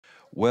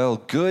Well,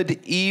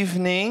 good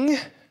evening.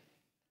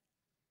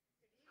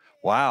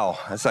 Wow,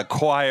 that's a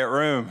quiet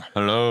room.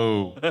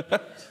 Hello.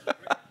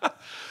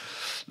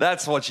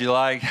 That's what you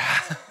like.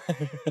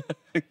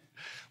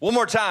 One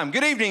more time.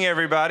 Good evening,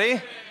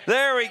 everybody.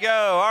 There we go.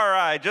 All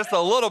right, just a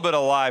little bit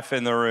of life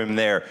in the room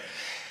there.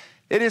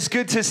 It is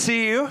good to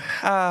see you.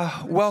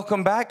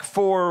 Welcome back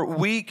for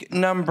week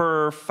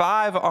number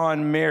 5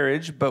 on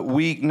marriage, but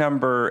week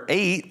number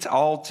 8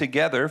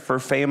 altogether for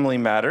Family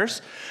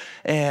Matters.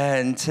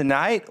 And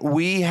tonight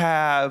we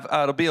have,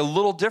 it'll be a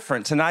little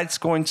different. Tonight's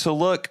going to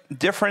look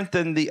different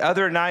than the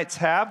other nights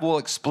have. We'll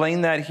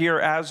explain that here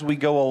as we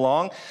go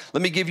along.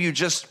 Let me give you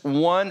just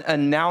one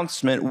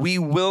announcement. We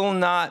will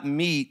not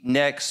meet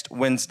next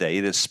Wednesday.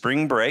 It is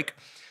spring break.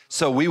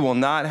 So we will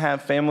not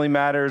have Family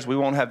Matters. We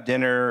won't have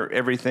dinner.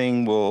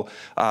 Everything will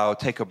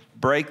take a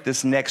break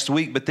this next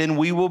week. But then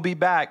we will be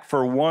back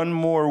for one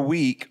more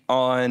week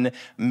on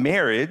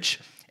marriage.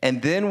 And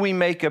then we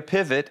make a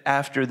pivot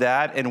after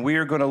that, and we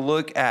are going to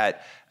look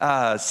at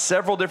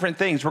several different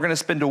things. We're going to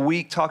spend a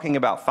week talking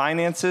about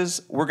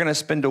finances. We're going to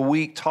spend a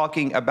week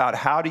talking about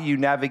how do you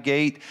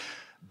navigate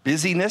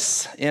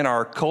busyness in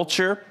our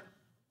culture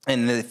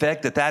and the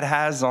effect that that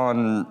has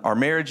on our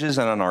marriages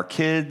and on our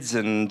kids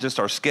and just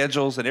our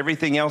schedules and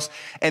everything else.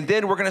 And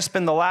then we're going to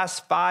spend the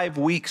last 5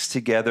 weeks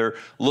together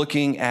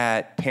looking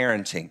at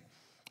parenting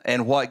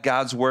and what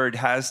God's word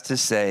has to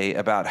say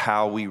about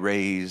how we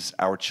raise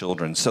our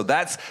children. So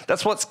that's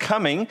what's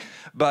coming,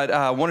 but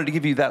I wanted to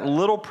give you that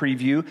little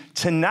preview.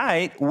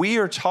 Tonight, we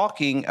are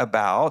talking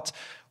about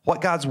what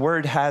God's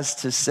word has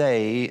to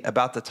say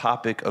about the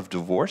topic of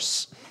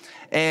divorce.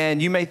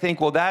 And you may think,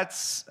 well,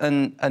 that's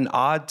an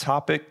odd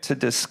topic to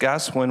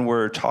discuss when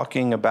we're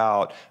talking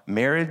about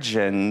marriage.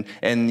 And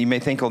you may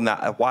think,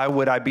 well, why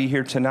would I be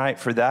here tonight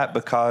for that?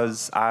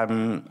 Because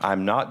I'm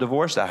not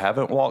divorced. I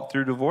haven't walked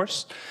through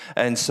divorce.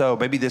 And so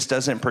maybe this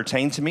doesn't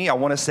pertain to me. I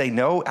want to say,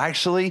 no,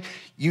 actually,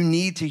 you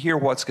need to hear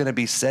what's going to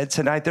be said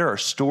tonight. There are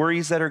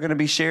stories that are going to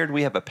be shared.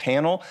 We have a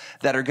panel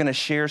that are going to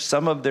share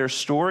some of their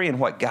story and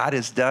what God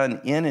has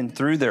done in and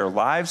through their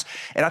lives.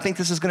 And I think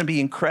this is going to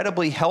be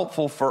incredibly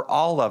helpful for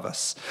all of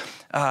us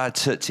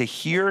to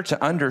hear,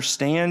 to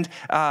understand,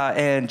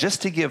 and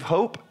just to give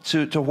hope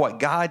to what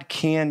God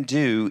can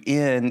do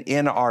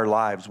in our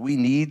lives. We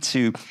need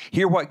to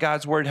hear what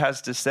God's word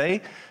has to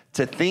say,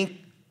 to think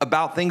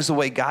about things the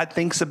way God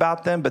thinks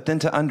about them, but then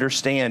to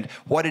understand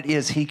what it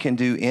is he can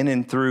do in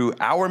and through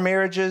our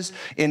marriages,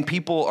 in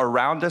people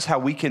around us, how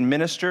we can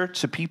minister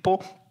to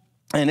people.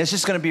 And it's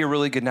just going to be a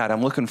really good night.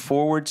 I'm looking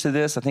forward to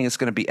this. I think it's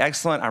going to be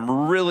excellent.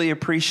 I'm really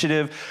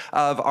appreciative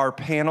of our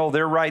panel.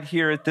 They're right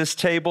here at this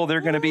table. They're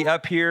going to be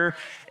up here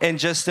in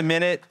just a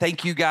minute.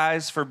 Thank you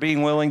guys for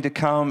being willing to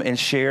come and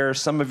share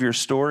some of your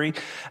story.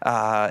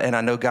 And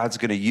I know God's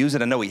going to use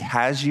it. I know he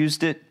has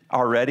used it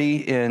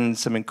already in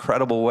some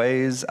incredible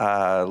ways.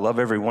 Love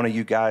every one of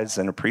you guys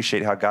and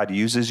appreciate how God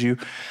uses you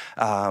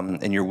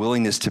and your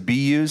willingness to be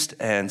used.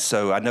 And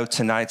so I know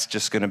tonight's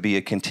just going to be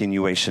a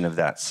continuation of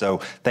that. So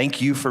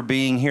thank you for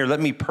being here.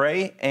 Let me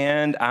pray,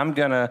 and I'm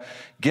going to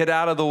get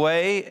out of the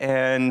way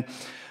and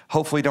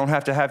hopefully don't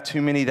have to have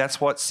too many "that's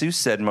what Sue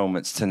said"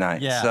 moments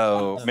tonight. Yeah.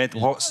 So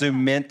what Sue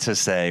meant to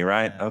say,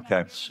 right?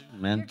 Okay. Sue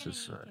meant to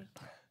say.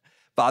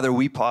 Father,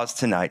 we pause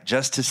tonight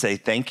just to say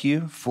thank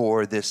you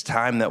for this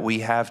time that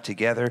we have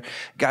together.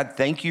 God,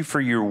 thank you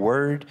for your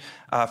word,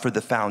 for the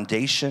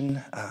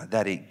foundation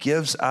that it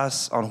gives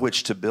us on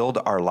which to build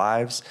our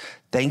lives.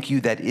 Thank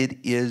you that it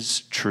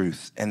is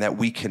truth and that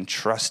we can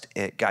trust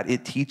it. God,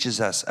 it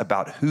teaches us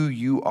about who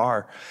you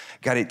are.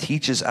 God, it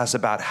teaches us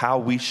about how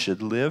we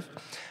should live.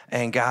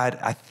 And God,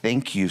 I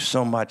thank you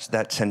so much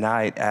that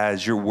tonight,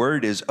 as your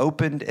word is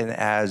opened and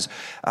as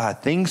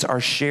things are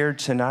shared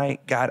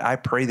tonight, God, I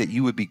pray that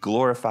you would be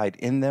glorified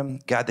in them.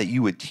 God, that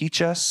you would teach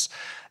us,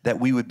 that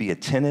we would be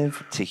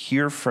attentive to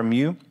hear from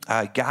you.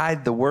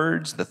 Guide the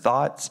words, the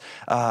thoughts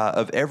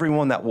of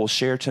everyone that will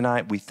share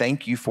tonight. We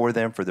thank you for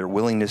them, for their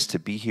willingness to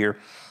be here.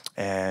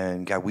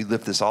 And God, we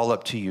lift this all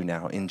up to you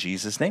now in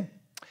Jesus' name.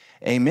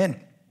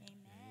 Amen.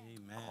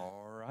 Amen.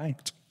 All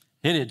right.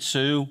 Hit it,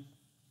 Sue.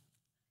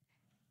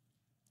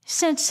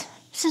 Since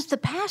the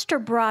pastor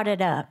brought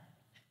it up.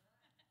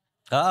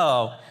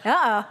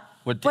 Uh-oh.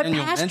 What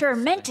pastor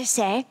meant to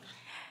say.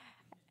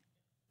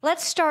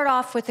 Let's start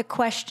off with a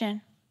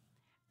question.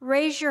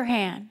 Raise your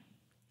hand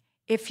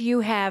if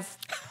you have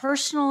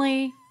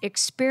personally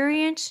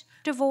experienced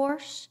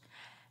divorce,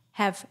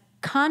 have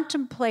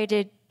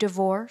contemplated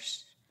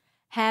divorce,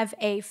 have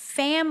a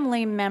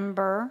family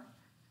member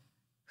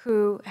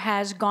who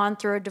has gone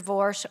through a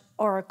divorce,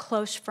 or a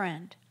close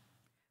friend.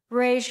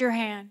 Raise your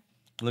hand.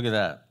 Look at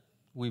that.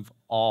 We've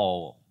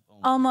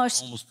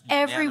almost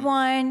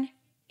everyone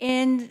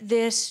in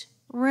this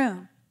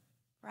room,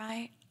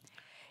 right?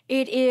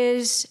 It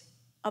is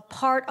a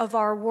part of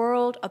our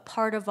world, a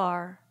part of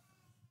our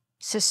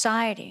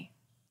society.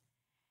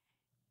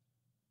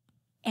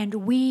 And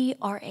we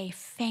are a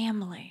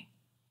family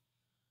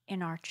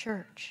in our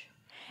church.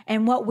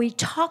 And what we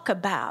talk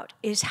about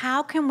is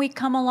how can we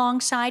come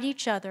alongside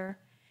each other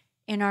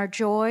in our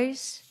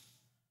joys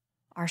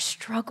our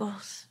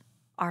struggles,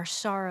 our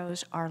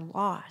sorrows, our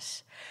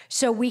loss.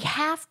 So we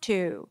have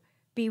to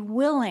be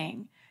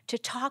willing to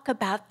talk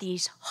about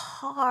these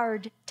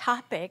hard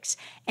topics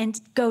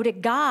and go to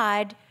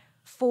God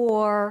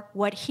for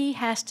what he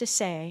has to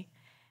say,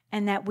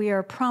 and that we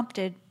are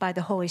prompted by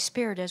the Holy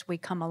Spirit as we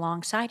come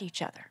alongside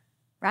each other,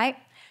 right?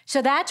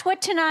 So that's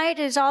what tonight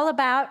is all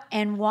about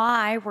and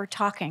why we're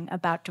talking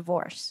about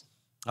divorce.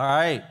 All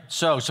right.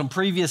 So some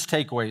previous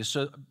takeaways.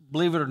 So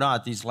believe it or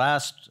not, these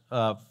last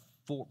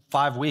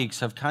 5 weeks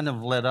have kind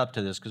of led up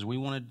to this because we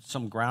wanted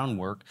some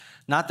groundwork.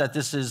 Not that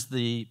this is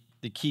the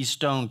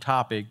keystone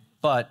topic,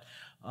 but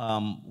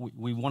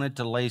we wanted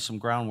to lay some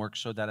groundwork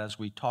so that as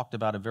we talked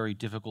about a very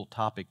difficult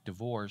topic,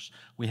 divorce,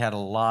 we had a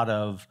lot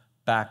of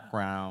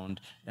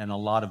background and a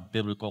lot of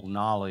biblical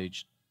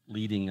knowledge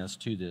leading us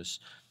to this.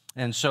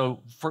 And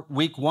so for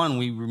week 1,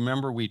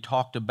 we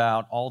talked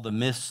about all the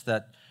myths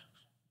that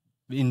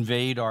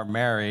invade our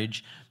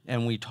marriage,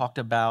 and we talked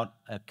about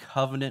a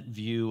covenant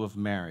view of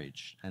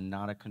marriage and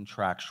not a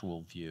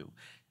contractual view.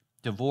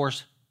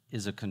 Divorce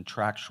is a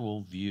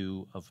contractual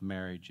view of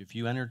marriage. If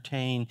you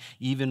entertain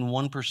even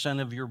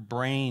 1% of your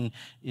brain,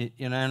 it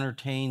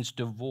entertains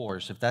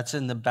divorce. If that's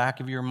in the back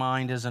of your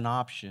mind as an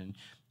option,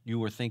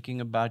 you are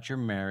thinking about your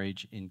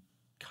marriage in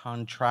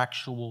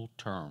contractual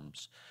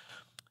terms.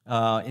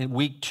 In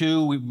week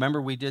 2,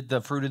 we did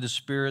the fruit of the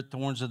Spirit,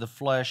 thorns of the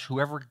flesh.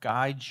 Whoever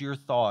guides your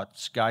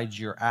thoughts guides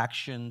your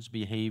actions,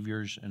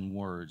 behaviors, and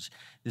words.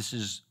 This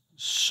is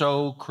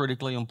so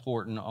critically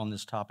important on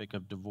this topic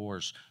of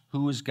divorce.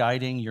 Who is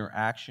guiding your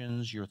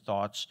actions, your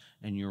thoughts,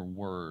 and your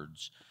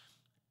words?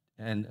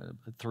 And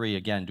 3,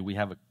 again, do we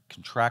have a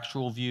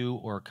contractual view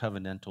or a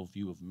covenantal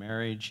view of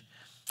marriage?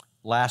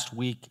 Last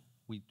week,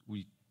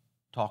 we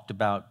talked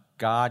about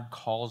God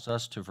calls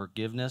us to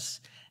forgiveness,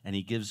 and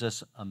he gives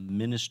us a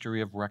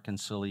ministry of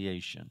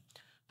reconciliation.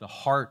 The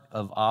heart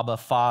of Abba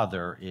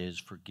Father is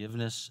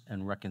forgiveness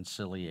and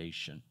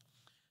reconciliation.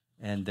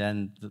 And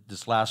then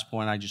this last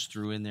point I just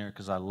threw in there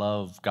because I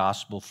love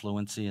gospel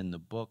fluency in the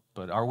book,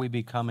 but are we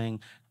becoming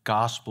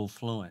gospel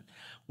fluent?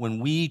 When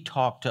we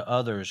talk to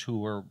others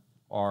who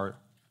are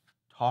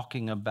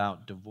talking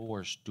about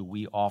divorce, do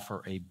we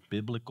offer a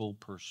biblical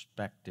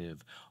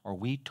perspective? Are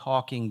we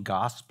talking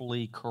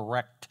gospelly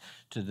correct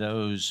to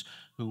those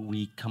who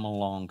we come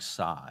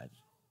alongside?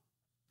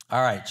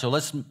 All right, so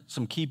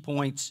some key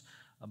points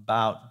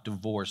about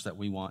divorce that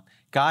we want.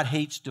 God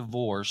hates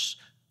divorce,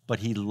 but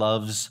he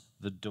loves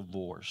the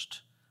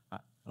divorced.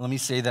 Let me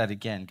say that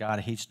again. God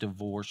hates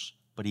divorce,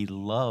 but he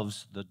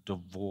loves the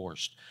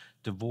divorced.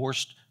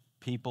 Divorced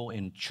people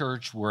in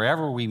church,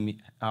 wherever we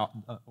meet,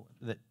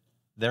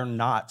 they're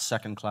not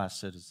second-class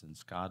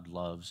citizens. God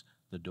loves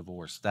the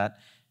divorce. That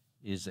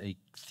is a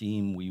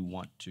theme we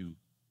want to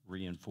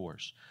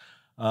reinforce.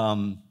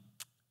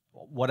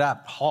 What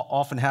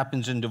often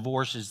happens in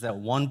divorce is that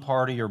one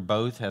party or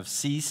both have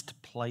ceased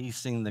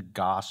placing the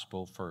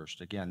gospel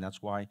first. Again,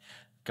 that's why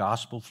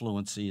gospel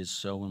fluency is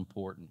so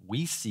important.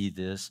 We see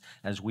this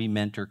as we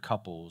mentor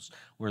couples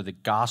where the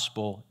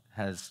gospel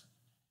has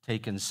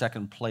taken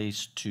second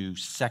place to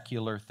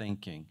secular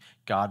thinking.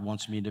 God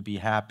wants me to be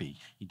happy.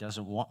 He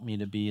doesn't want me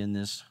to be in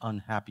this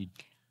unhappy.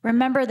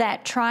 Remember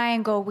that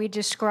triangle we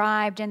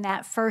described in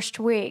that first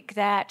week,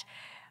 that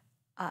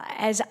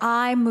as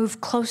I move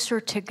closer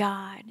to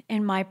God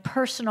in my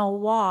personal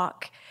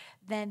walk,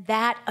 then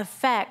that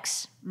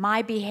affects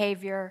my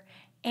behavior,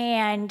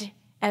 and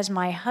as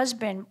my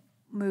husband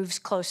moves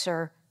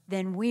closer,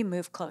 then we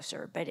move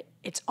closer. But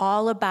it's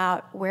all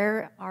about,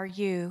 where are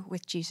you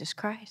with Jesus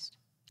Christ?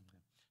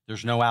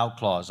 There's no out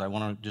clause. I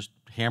want to just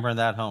hammer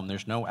that home.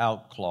 There's no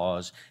out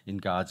clause in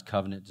God's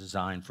covenant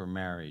design for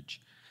marriage.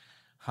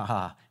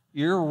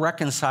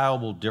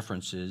 Irreconcilable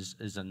differences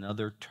is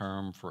another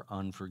term for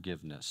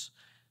unforgiveness.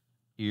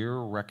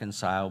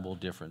 Irreconcilable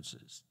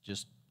differences.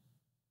 Just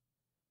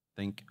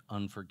think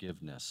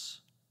unforgiveness.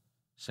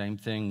 Same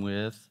thing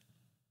with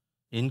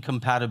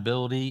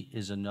incompatibility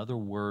is another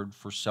word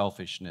for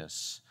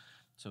selfishness.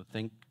 So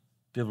think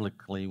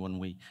biblically when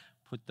we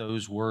put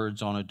those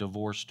words on a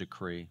divorce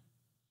decree.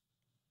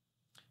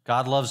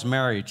 God loves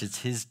marriage.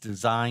 It's his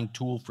design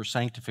tool for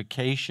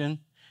sanctification,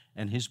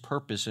 and his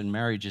purpose in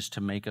marriage is to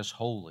make us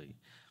holy.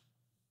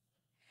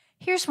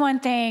 Here's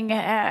one thing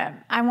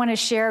I want to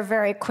share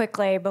very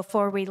quickly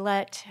before we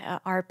let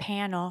our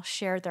panel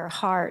share their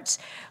hearts.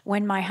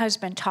 When my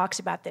husband talks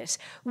about this,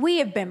 we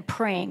have been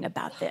praying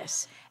about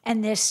this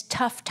and this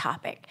tough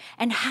topic.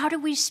 And how do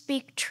we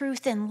speak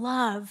truth in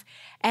love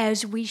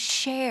as we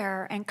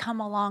share and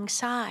come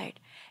alongside,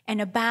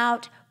 and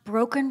about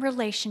broken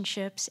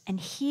relationships and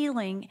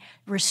healing,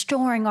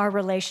 restoring our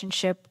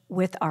relationship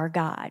with our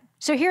God.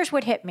 So here's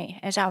what hit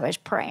me as I was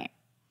praying.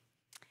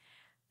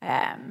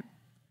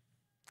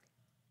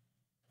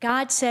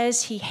 God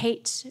says he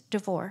hates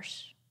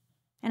divorce.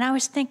 And I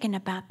was thinking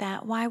about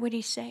that. Why would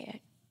he say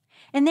it?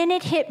 And then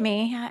it hit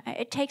me.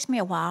 It takes me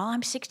a while.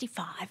 I'm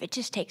 65. It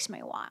just takes me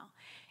a while.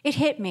 It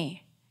hit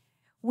me.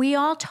 We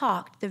all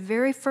talked the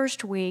very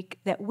first week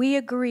that we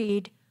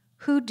agreed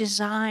who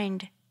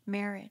designed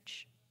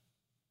marriage.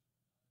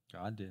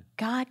 God did.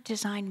 God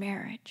designed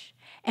marriage.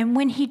 And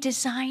when he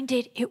designed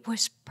it, it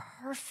was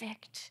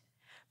perfect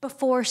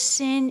before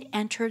sin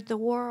entered the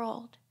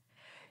world.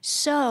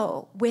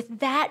 So, with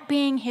that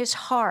being his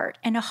heart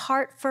and a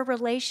heart for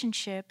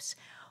relationships,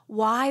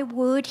 why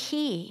would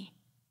he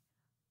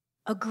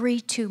agree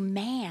to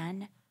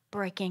man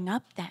breaking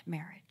up that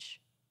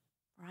marriage?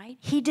 Right?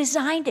 He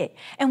designed it,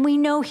 and we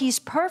know he's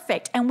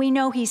perfect, and we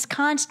know he's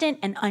constant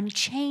and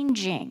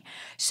unchanging.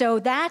 So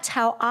that's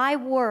how I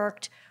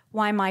worked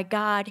why my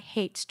God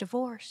hates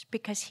divorce,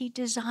 because he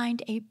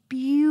designed a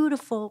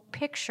beautiful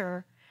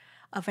picture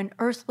of an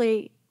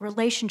earthly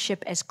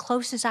relationship as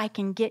close as I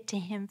can get to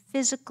him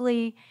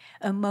physically,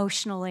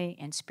 emotionally,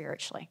 and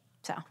spiritually.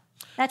 So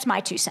that's my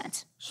 2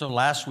 cents. So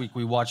last week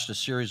we watched a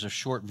series of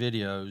short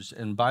videos,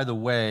 and by the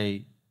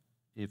way,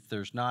 if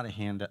there's not a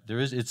handout, there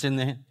is. It's in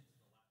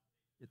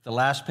the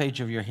last page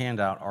of your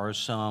handout are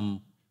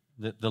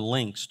the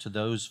links to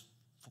those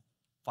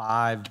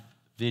 5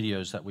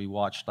 videos that we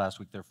watched last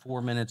week. They're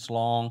 4 minutes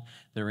long.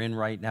 They're in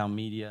Right Now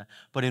Media.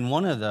 But in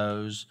one of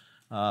those,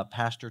 a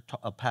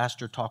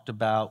pastor talked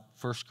about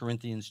 1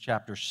 Corinthians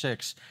chapter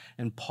 6,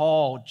 and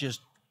Paul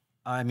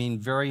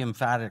very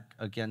emphatic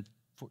again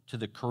to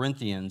the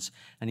Corinthians,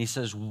 and he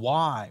says,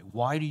 why?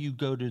 Why do you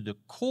go to the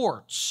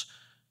courts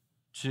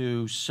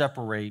to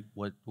separate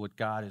what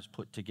God has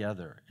put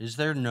together? Is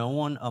there no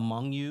one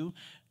among you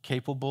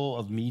capable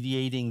of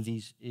mediating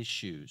these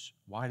issues?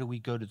 Why do we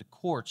go to the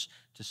courts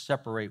to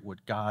separate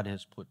what God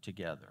has put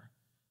together?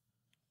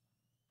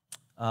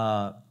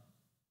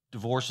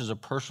 Divorce is a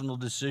personal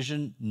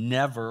decision,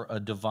 never a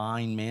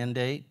divine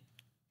mandate.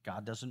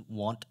 God doesn't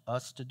want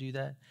us to do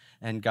that.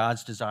 And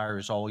God's desire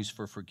is always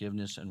for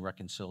forgiveness and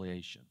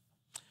reconciliation.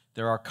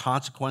 There are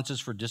consequences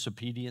for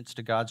disobedience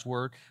to God's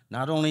word,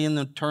 not only in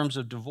the terms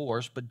of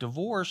divorce, but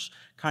divorce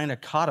kind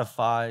of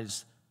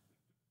codifies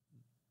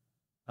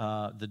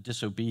the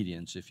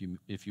disobedience, if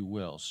you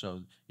will.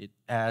 So it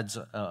adds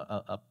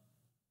a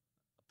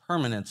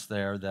permanence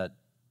there that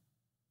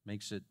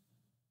makes it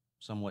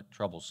somewhat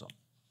troublesome.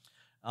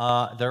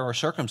 There are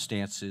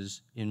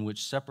circumstances in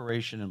which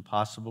separation and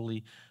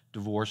possibly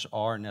divorce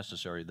are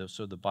necessary.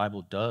 So the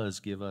Bible does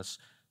give us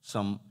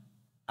some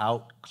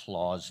out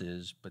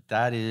clauses, but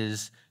that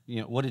is,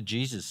 what did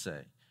Jesus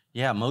say?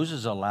 Yeah,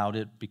 Moses allowed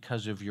it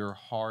because of your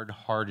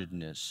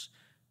hard-heartedness.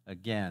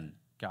 Again,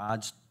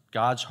 God's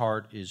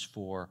heart is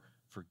for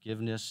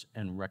forgiveness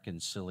and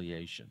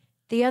reconciliation.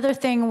 The other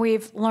thing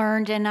we've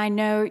learned, and I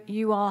know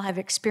you all have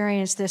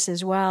experienced this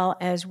as well,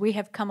 as we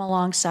have come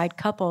alongside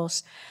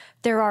couples,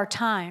 there are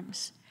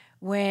times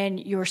when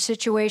your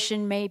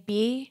situation may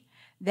be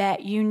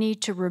that you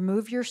need to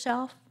remove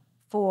yourself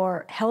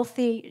for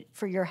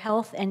your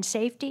health and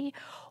safety,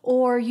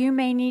 or you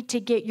may need to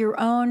get your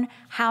own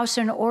house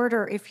in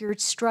order if you're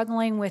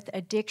struggling with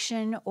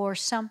addiction or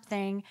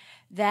something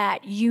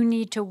that you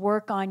need to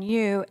work on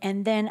you,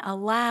 and then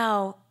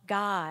allow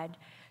God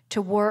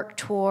to work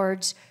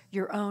towards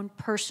your own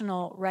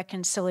personal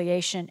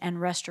reconciliation and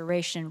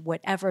restoration,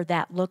 whatever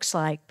that looks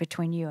like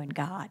between you and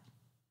God.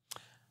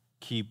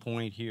 Key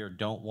point here,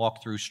 don't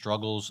walk through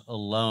struggles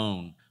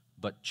alone,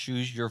 but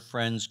choose your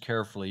friends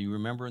carefully. You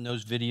remember in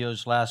those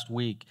videos last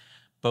week,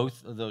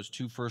 both of those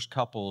 2 first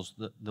couples,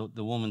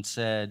 the woman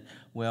said,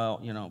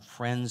 well,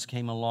 friends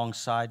came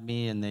alongside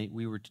me and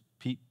we were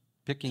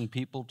picking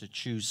people to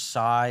choose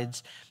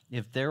sides.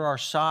 If there are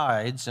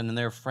sides and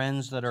there are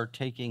friends that are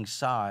taking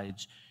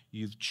sides,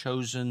 you've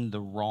chosen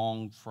the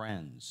wrong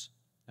friends,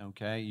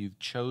 okay? You've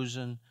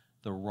chosen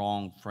the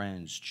wrong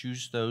friends.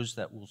 Choose those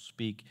that will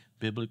speak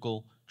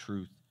biblical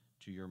truth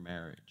to your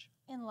marriage.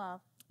 In love.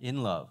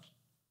 In love.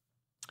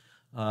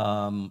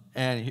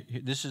 And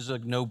this is a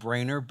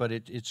no-brainer, but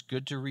it's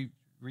good to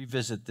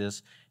revisit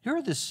this. Here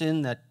are the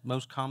sin that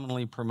most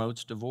commonly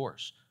promotes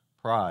divorce.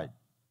 Pride,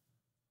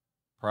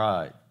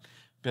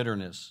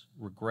 bitterness,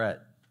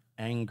 regret,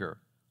 anger,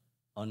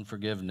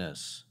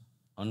 unforgiveness,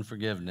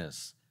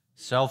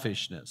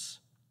 selfishness.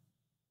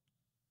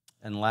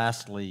 And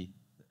lastly,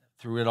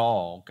 through it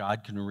all,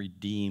 God can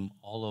redeem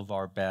all of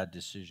our bad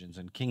decisions.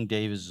 And King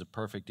David is a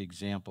perfect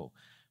example.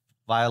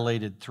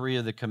 Violated 3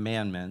 of the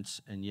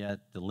commandments, and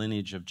yet the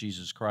lineage of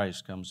Jesus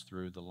Christ comes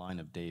through the line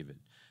of David.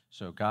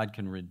 So God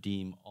can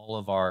redeem all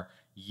of our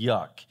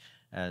yuck,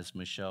 as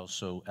Michelle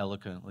so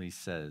eloquently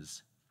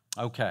says.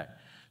 Okay,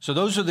 so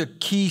those are the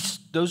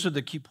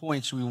key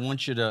points we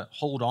want you to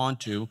hold on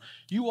to.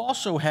 You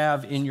also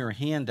have in your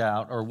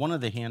handout, or one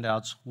of the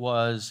handouts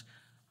was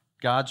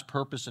God's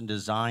purpose and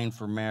design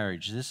for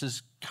marriage. This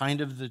is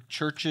kind of the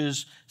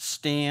church's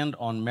stand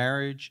on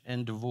marriage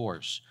and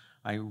divorce.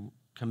 I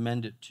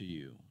commend it to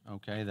you,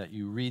 okay, that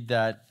you read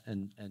that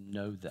and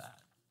know that.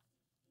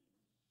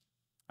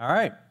 All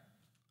right,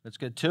 let's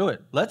get to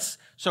it.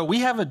 So we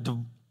have a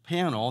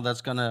panel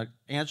that's going to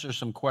answer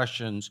some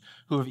questions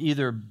who have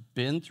either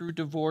been through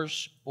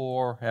divorce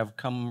or have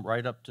come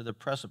right up to the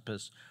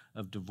precipice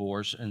of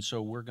divorce, and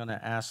so we're going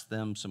to ask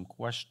them some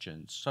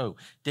questions. So,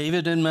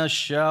 David and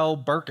Michelle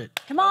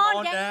Burkett, Come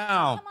on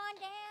down. Come on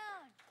down.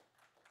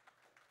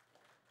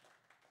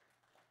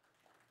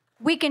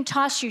 We can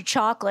toss you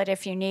chocolate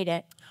if you need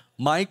it.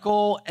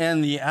 Michael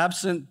and the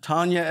absent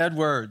Tanya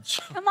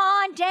Edwards. Come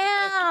on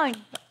down.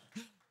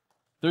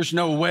 There's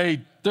no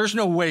way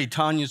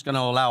Tanya's going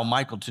to allow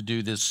Michael to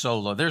do this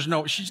solo.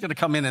 She's going to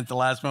come in at the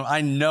last moment.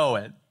 I know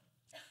it.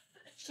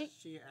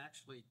 She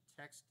actually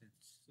texted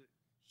Sue.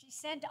 She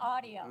sent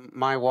audio.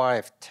 My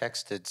wife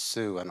texted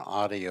Sue an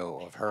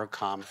audio of her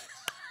comments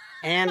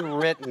and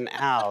written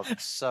out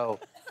so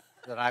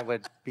that I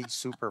would be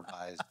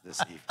supervised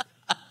this evening.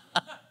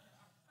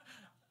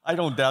 I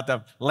don't doubt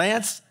that.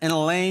 Lance and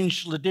Elaine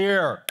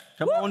Schladier,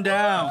 come on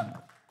down.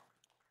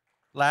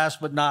 Last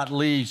but not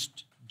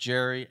least,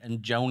 Jerry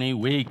and Joni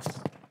Weeks.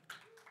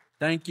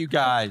 Thank you,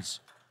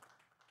 guys.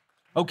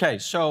 Okay,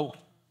 so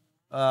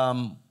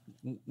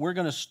we're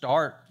going to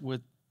start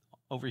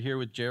over here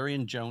with Jerry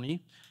and Joni,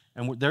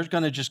 and they're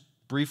going to just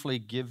briefly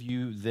give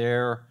you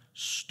their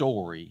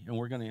story, and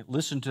we're going to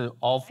listen to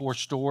all 4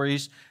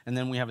 stories, and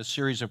then we have a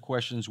series of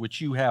questions,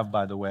 which you have,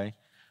 by the way.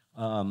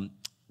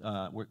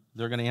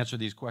 They're going to answer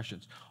these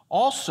questions.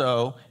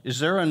 Also, is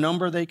there a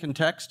number they can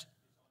text?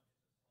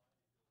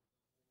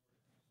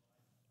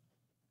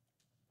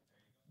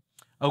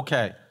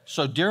 Okay,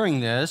 so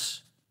during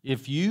this,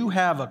 if you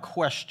have a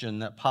question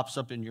that pops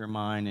up in your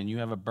mind and you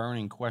have a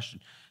burning question,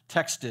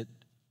 text it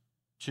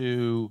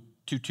to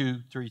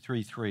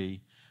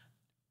 22333.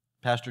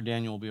 Pastor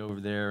Daniel will be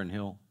over there, and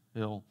he'll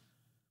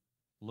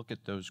look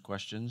at those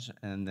questions,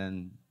 and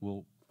then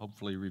we'll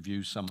hopefully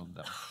review some of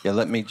them. Yeah,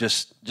 let me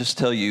just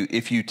tell you,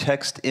 if you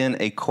text in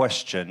a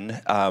question,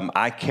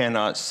 I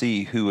cannot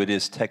see who it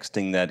is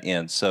texting that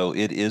in. So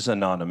it is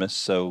anonymous,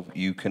 so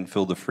you can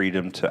feel the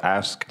freedom to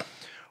ask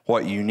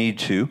what you need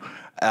to.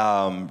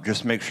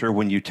 Just make sure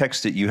when you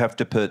text it, you have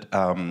to put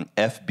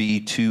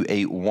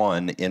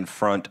FB281 in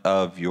front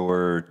of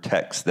your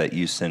text that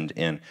you send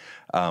in,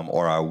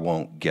 or I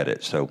won't get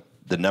it. So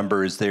the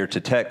number is there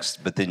to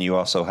text, but then you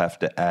also have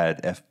to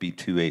add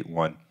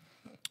FB281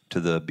 to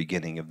the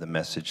beginning of the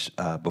message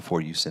before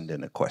you send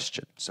in a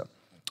question. So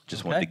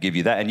just wanted to give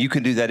you that. And you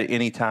can do that at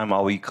any time.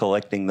 I'll be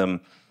collecting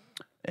them,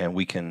 and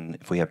we can,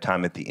 if we have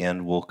time at the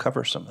end, we'll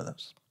cover some of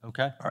those.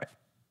 Okay. All right.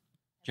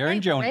 Jerry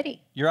and Joni,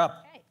 ready. You're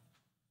up. Okay.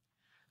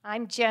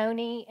 I'm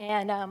Joni,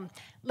 and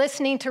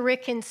listening to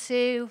Rick and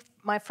Sue,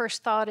 my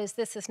first thought is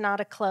this is not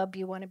a club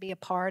you want to be a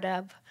part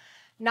of,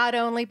 not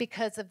only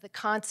because of the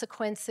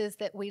consequences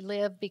that we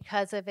live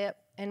because of it,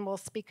 and we'll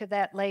speak of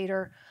that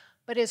later,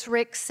 but as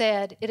Rick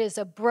said, it is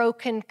a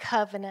broken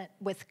covenant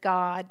with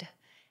God,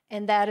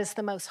 and that is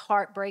the most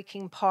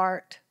heartbreaking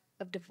part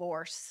of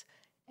divorce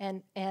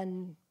and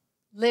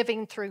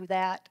living through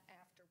that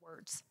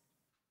afterwards.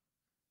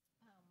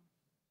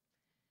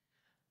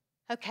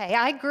 Okay,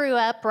 I grew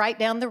up right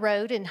down the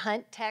road in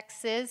Hunt,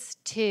 Texas.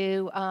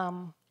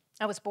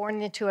 I was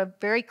born into a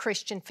very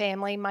Christian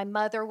family. My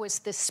mother was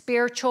the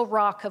spiritual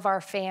rock of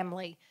our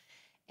family,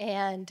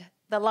 and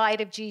the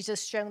light of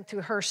Jesus shone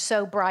through her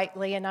so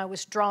brightly, and I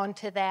was drawn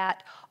to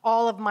that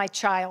all of my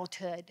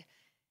childhood,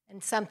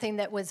 and something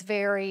that was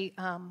very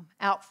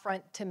out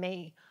front to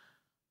me.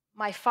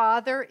 My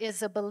father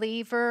is a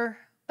believer,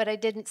 but I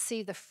didn't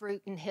see the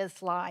fruit in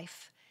his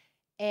life.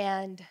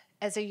 And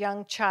as a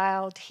young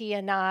child, he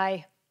and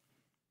I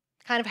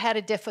kind of had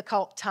a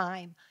difficult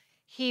time.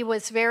 He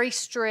was very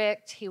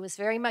strict. He was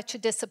very much a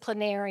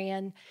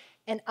disciplinarian,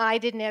 and I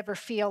didn't ever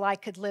feel I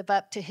could live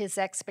up to his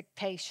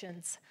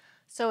expectations.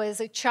 So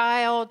as a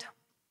child,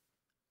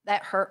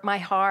 that hurt my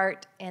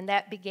heart, and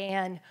that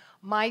began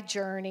my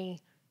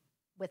journey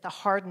with a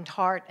hardened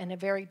heart and a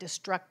very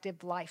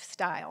destructive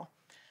lifestyle.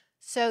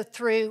 So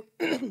through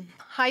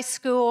high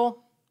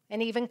school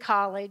and even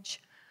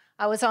college,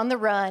 I was on the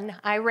run.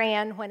 I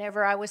ran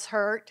whenever I was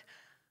hurt.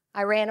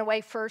 I ran away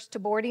first to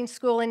boarding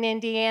school in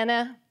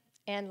Indiana,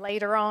 and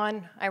later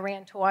on, I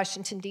ran to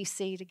Washington,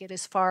 D.C. to get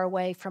as far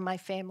away from my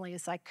family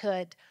as I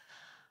could.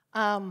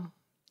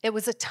 It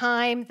was a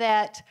time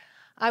that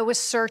I was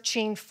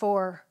searching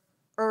for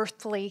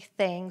earthly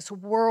things,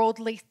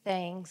 worldly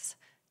things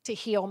to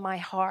heal my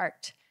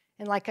heart.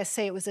 And like I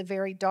say, it was a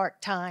very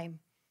dark time.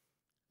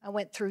 I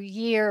went through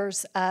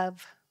years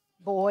of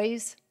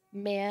boys,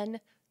 men,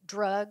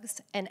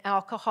 drugs, and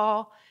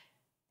alcohol,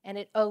 and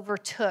it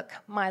overtook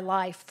my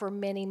life for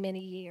many,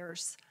 many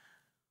years.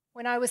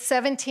 When I was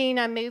 17,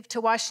 I moved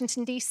to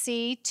Washington,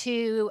 D.C.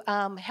 to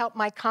help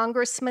my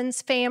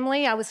congressman's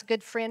family. I was a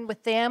good friend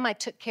with them. I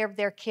took care of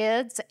their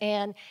kids,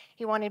 and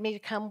he wanted me to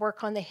come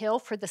work on the Hill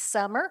for the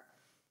summer,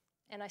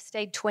 and I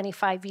stayed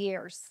 25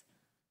 years.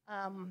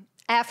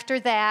 After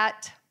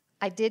that,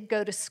 I did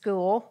go to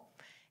school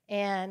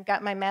and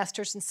got my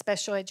master's in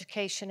special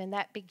education, and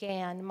that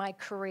began my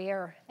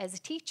career as a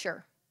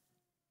teacher.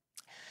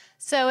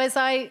 So as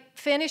I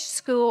finished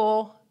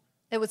school,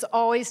 it was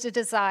always a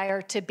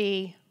desire to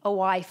be a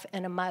wife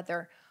and a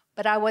mother,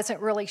 but I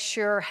wasn't really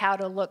sure how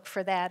to look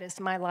for that as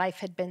my life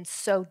had been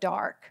so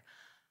dark.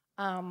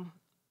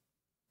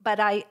 But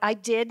I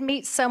did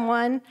meet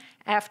someone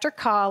after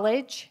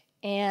college,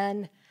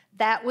 and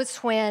that was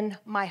when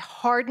my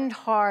hardened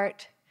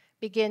heart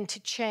began to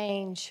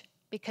change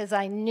because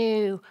I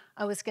knew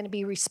I was going to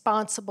be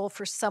responsible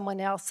for someone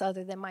else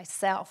other than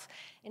myself.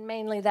 And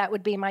mainly that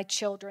would be my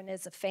children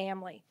as a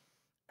family.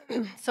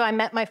 So I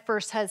met my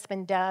first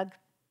husband, Doug.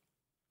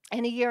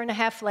 And a year and a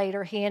half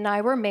later, he and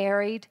I were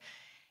married,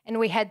 and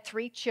we had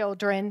 3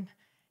 children,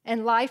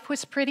 and life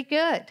was pretty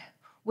good.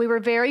 We were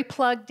very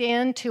plugged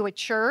into a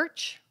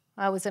church.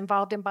 I was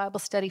involved in Bible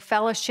study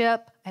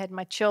fellowship. I had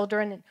my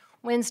children, and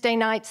Wednesday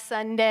night,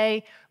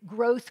 Sunday,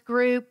 growth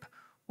group.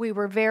 We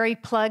were very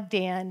plugged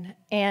in,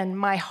 and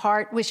my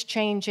heart was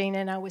changing,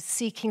 and I was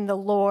seeking the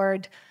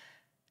Lord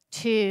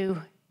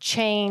to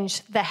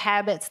change the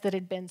habits that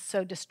had been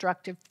so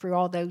destructive for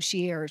all those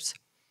years.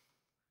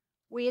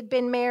 We had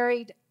been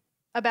married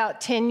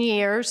about 10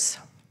 years,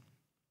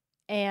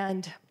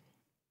 and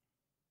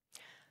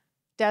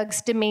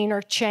Doug's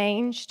demeanor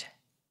changed.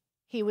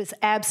 He was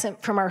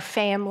absent from our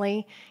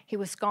family. He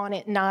was gone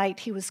at night.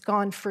 He was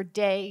gone for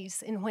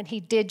days. And when he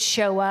did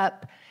show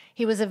up,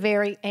 he was a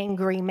very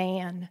angry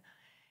man.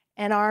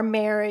 And our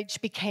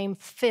marriage became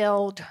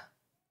filled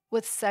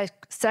with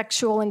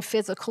sexual and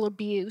physical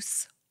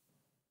abuse.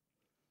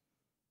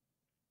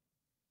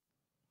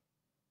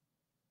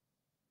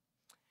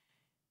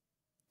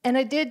 And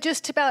I did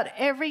just about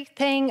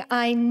everything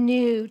I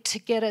knew to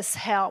get us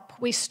help.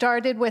 We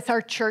started with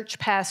our church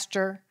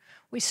pastor.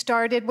 We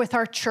started with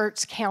our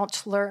church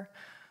counselor.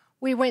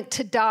 We went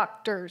to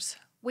doctors.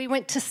 We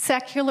went to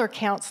secular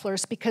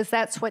counselors because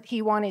that's what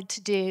he wanted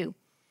to do.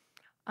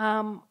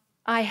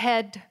 I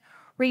had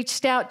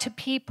reached out to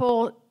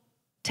people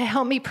to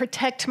help me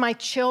protect my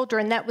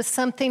children. That was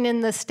something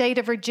in the state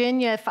of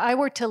Virginia. If I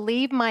were to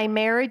leave my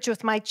marriage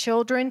with my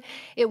children,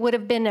 it would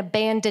have been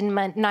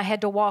abandonment, and I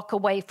had to walk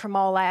away from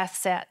all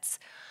assets.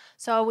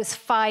 So I was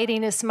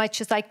fighting as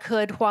much as I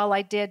could while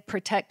I did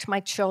protect my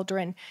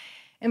children.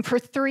 And for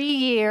 3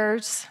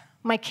 years,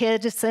 my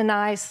kids and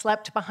I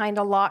slept behind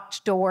a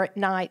locked door at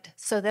night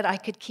so that I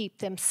could keep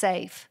them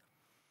safe.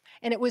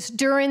 And it was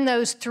during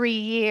those 3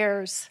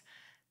 years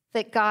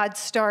that God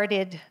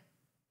started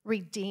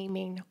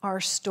redeeming our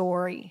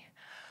story.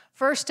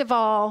 First of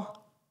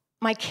all,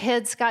 my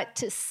kids got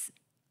to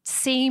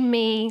see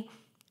me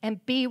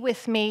and be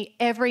with me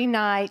every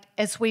night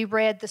as we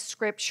read the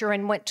scripture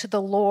and went to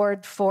the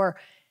Lord for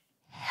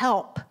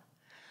help.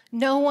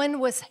 No one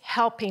was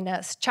helping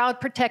us.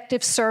 Child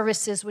Protective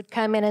Services would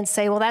come in and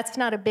say, well, that's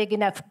not a big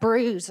enough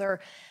bruise,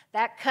 or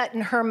that cut in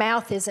her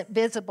mouth isn't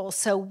visible,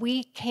 so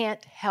we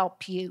can't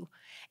help you,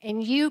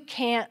 and you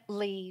can't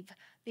leave.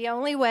 The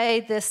only way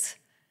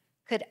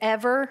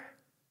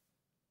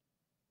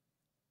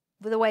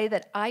the way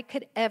that I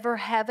could ever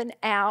have an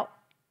out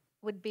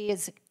would be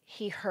as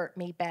he hurt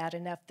me bad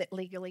enough that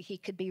legally he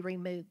could be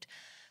removed.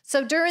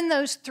 So during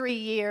those 3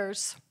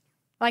 years,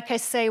 like I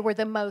say, were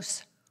the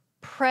most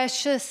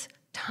precious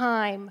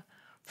time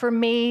for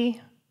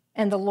me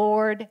and the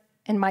Lord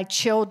and my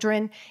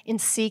children in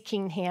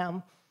seeking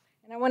him.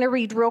 And I want to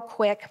read real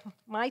quick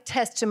my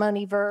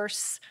testimony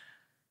verse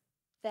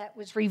that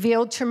was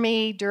revealed to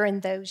me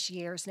during those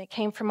years. And it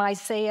came from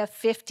Isaiah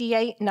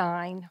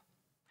 58:9.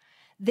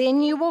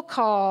 Then you will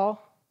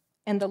call,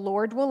 and the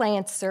Lord will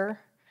answer.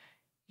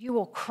 You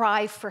will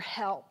cry for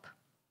help,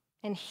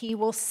 and he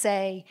will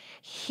say,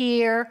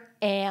 here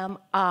am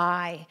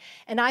I.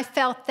 And I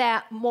felt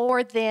that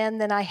more then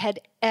than I had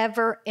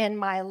ever in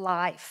my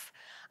life.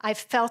 I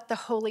felt the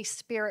Holy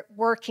Spirit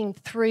working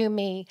through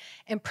me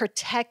and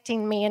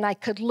protecting me, and I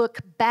could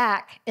look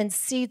back and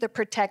see the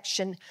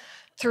protection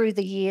through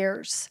the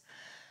years.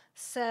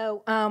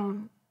 So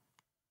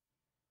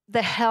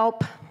the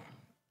help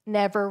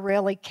never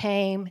really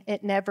came.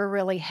 It never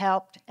really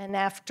helped. And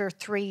after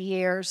 3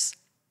 years,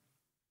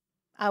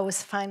 I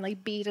was finally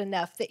beat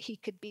enough that he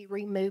could be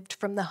removed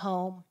from the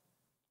home.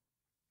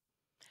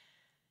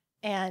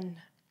 And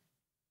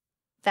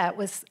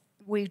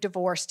we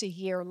divorced a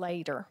year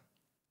later.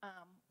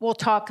 We'll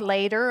talk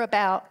later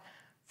about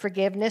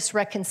forgiveness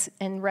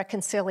and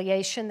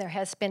reconciliation. There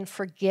has been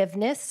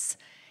forgiveness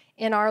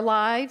in our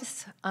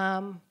lives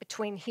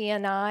between he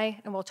and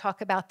I, and we'll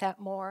talk about that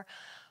more.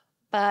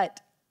 But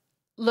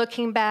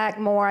looking back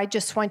more, I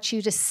just want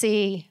you to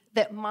see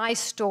that my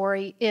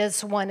story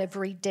is one of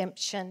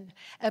redemption,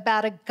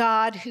 about a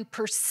God who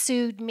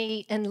pursued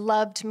me and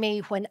loved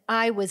me when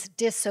I was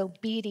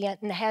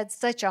disobedient and had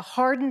such a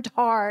hardened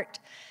heart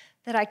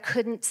that I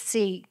couldn't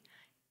see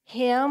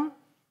him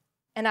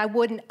and I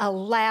wouldn't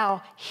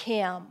allow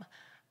him.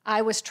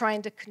 I was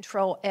trying to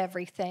control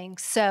everything.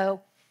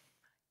 So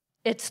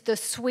it's the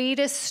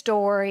sweetest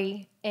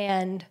story,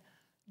 and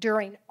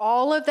during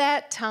all of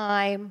that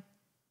time,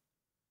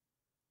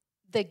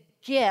 the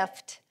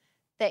gift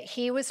that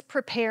he was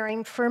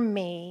preparing for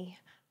me,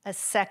 a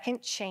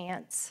second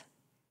chance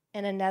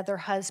and another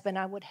husband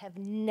I would have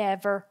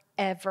never,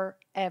 ever,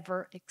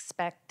 ever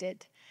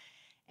expected.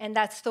 And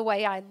that's the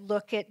way I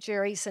look at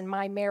Jerry's and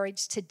my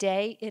marriage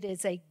today. It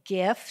is a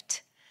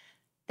gift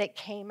that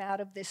came out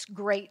of this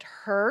great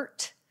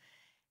hurt.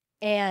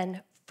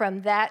 And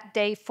from that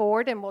day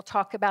forward, and we'll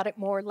talk about it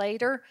more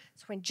later,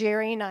 it's when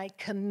Jerry and I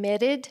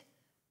committed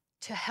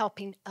to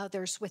helping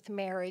others with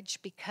marriage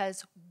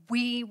because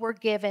we were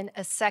given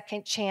a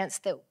second chance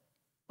that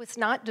was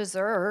not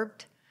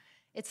deserved.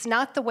 It's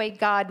not the way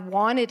God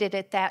wanted it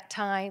at that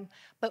time,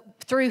 but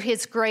through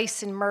his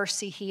grace and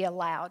mercy, he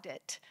allowed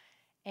it.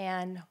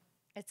 And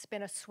it's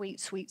been a sweet,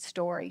 sweet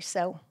story.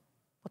 So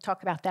we'll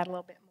talk about that a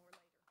little bit more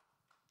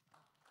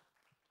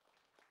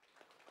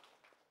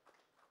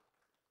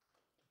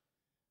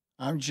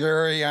later. I'm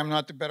Jerry. I'm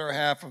not the better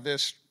half of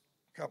this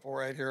couple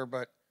right here,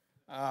 but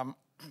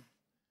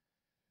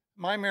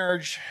my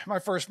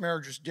first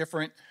marriage was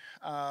different.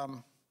 I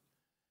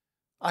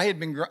had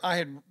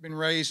been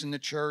raised in the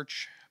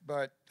church,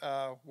 but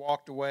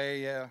walked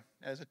away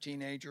as a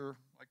teenager,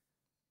 like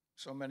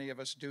so many of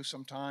us do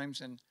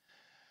sometimes. And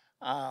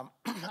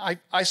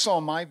I saw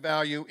my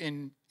value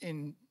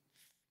in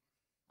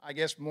I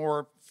guess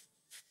more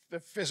the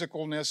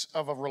physicalness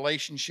of a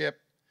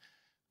relationship.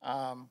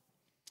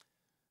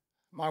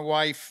 My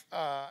wife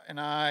and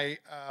I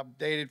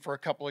dated for a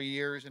couple of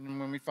years, and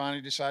when we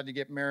finally decided to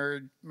get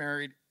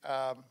married,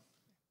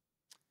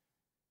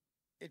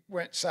 it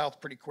went south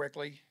pretty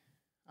quickly.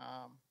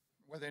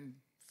 Within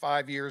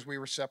 5 years, we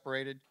were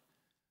separated.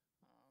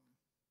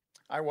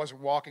 I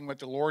wasn't walking with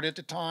the Lord at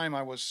the time.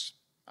 I was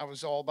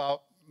all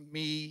about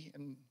me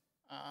and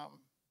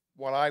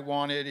what I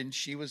wanted, and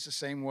she was the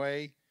same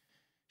way.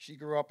 She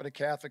grew up in a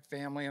Catholic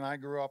family, and I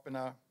grew up in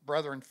a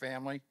Brethren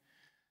family.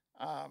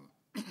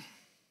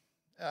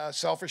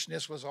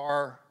 Selfishness was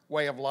our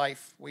way of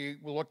life. We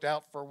looked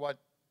out for what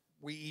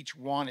we each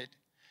wanted.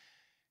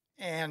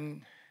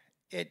 And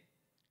it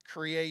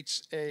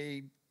creates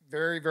a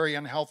very, very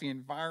unhealthy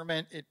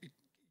environment. It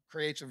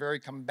creates a very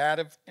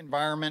combative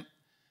environment.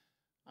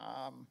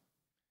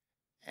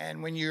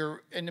 And when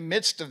you're in the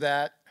midst of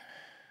that,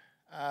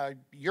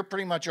 you're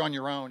pretty much on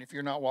your own if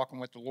you're not walking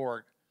with the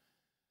Lord.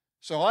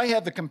 So I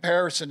have the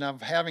comparison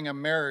of having a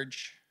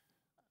marriage,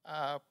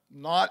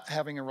 not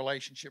having a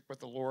relationship with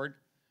the Lord,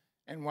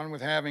 and one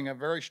with having a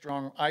very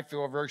strong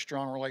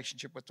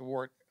relationship with the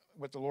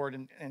Lord.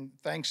 And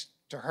thanks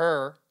to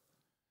her,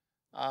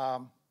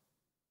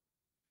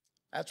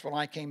 that's when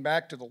I came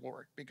back to the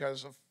Lord,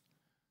 because of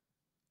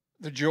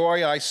the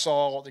joy I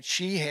saw that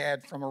she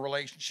had from a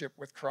relationship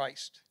with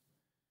Christ.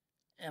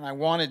 And I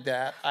wanted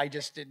that. I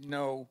just didn't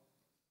know,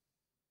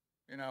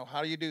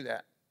 how do you do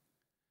that?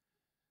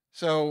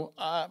 So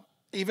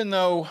even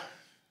though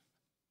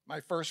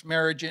my first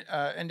marriage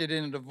ended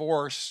in a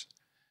divorce,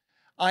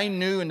 I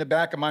knew in the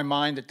back of my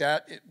mind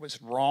that it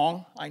was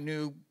wrong. I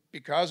knew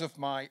because of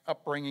my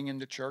upbringing in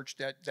the church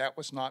that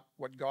was not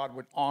what God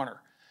would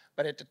honor.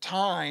 But at the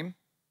time,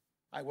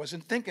 I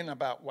wasn't thinking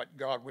about what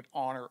God would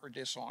honor or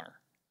dishonor.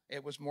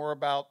 It was more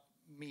about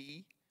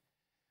me.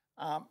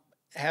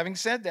 Having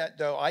said that,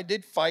 though, I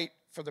did fight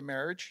for the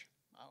marriage.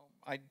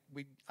 I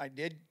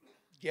did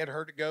get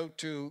her to go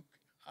to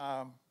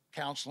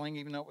counseling,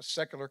 even though it was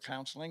secular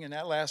counseling, and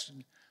that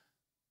lasted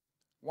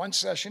one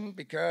session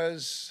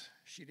because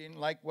she didn't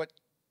like what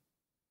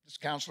this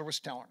counselor was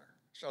telling her.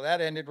 So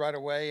that ended right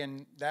away,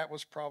 and that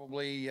was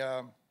probably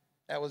that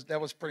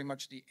was pretty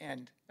much the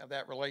end of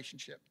that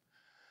relationship.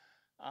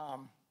 I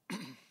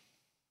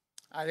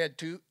had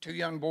two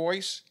young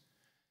boys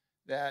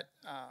that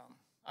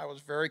I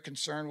was very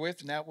concerned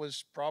with, and that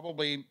was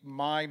probably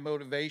my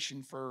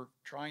motivation for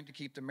trying to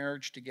keep the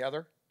marriage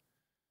together.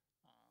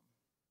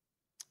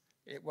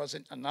 It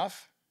wasn't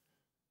enough,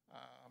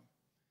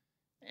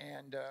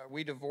 and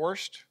we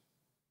divorced.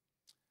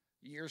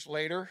 Years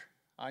later,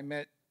 I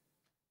met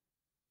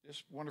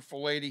this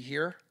wonderful lady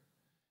here,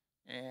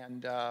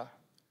 and there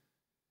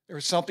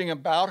was something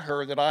about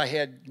her that I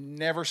had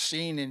never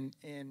seen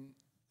in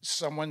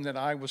someone that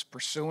I was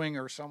pursuing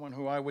or someone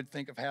who I would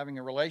think of having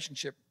a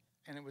relationship,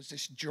 and it was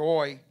this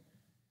joy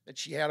that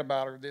she had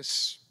about her,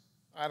 this,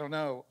 I don't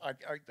know, I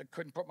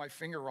couldn't put my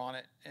finger on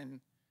it,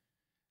 and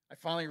I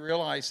finally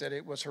realized that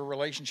it was her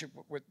relationship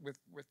with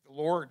the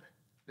Lord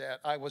that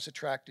I was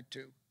attracted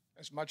to,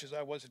 as much as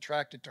I was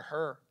attracted to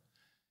her.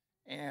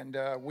 And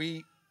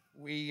we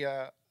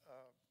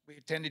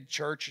attended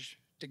church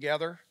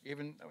together,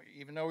 even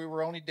though we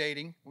were only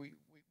dating. We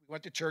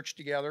went to church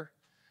together.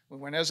 We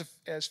went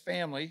as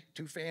family,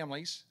 two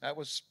families. That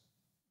was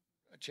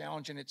a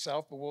challenge in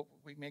itself, but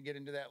we may get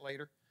into that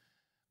later.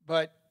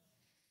 But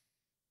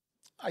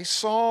I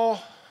saw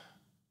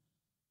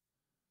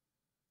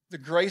the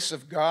grace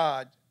of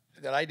God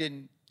that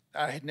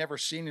I had never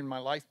seen in my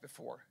life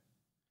before.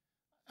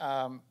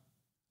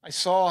 I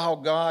saw how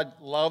God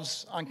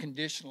loves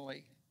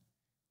unconditionally,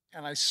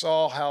 and I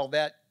saw how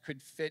that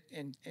could fit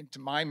into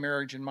my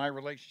marriage and my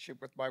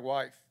relationship with my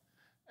wife.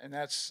 And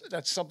that's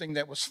something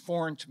that was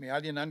foreign to me. I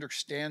didn't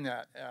understand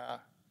that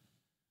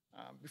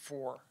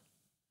before.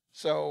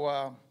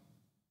 So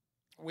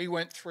we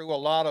went through a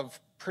lot of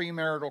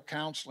premarital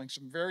counseling,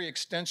 some very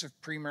extensive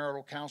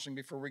premarital counseling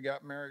before we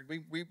got married.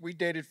 We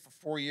dated for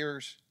 4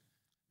 years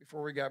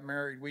before we got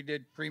married. We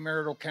did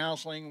premarital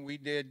counseling. We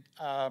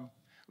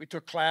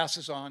took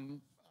classes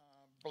on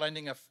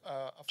blending a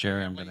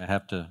Jerry, I'm going to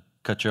have to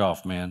cut you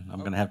off, man. I'm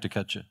going to have to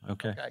cut you.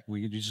 Okay.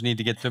 We just need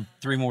to get to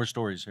 3 more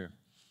stories here.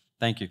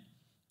 Thank you.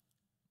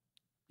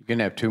 You can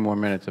have 2 more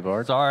minutes of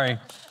art. Sorry.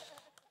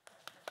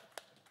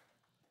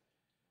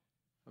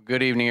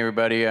 Good evening,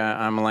 everybody.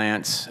 I'm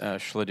Lance.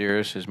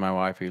 Schladiris is my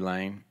wife,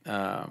 Elaine.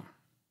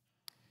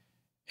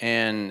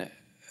 And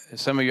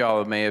some of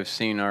y'all may have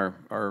seen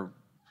our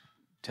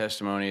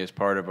testimony as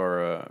part of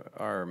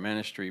our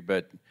ministry,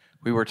 but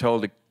we were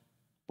told to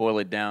boil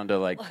it down to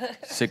like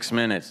 6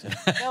 minutes.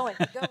 Going.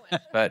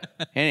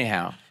 But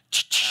anyhow,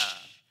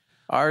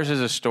 ours is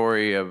a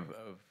story of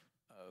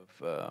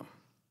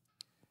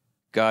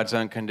God's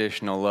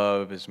unconditional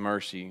love, His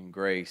mercy and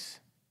grace,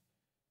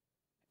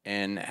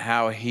 and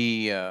how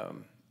He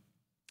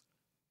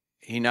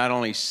not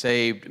only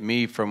saved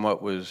me from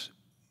what was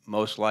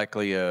most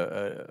likely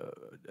a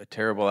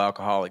terrible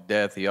alcoholic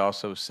death, He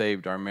also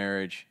saved our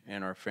marriage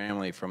and our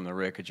family from the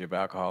wreckage of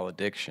alcohol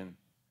addiction.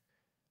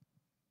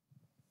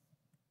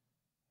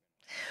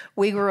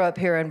 We grew up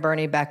here in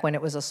Boerne back when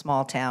it was a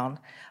small town,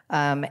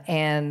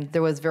 and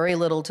there was very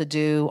little to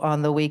do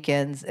on the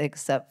weekends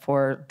except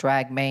for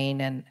drag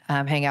Maine and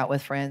hang out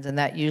with friends, and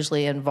that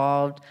usually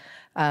involved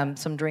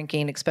some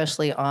drinking,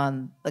 especially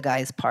on the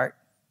guy's part.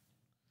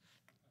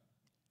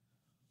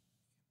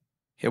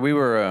 Yeah, we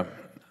were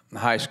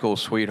high school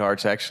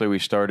sweethearts. Actually, we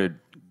started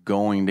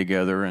going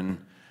together in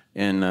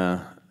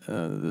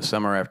the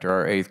summer after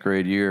our 8th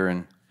grade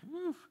year,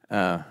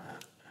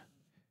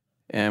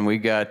 and we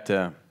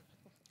got.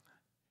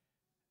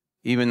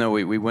 Even though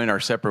we went our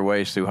separate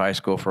ways through high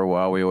school for a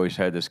while, we always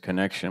had this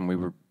connection. We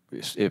were,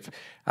 if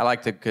I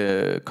like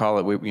to call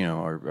it,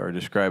 or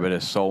describe it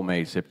as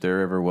soulmates, if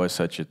there ever was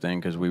such a thing,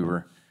 because we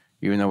were,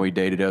 even though we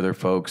dated other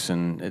folks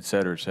and et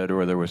cetera,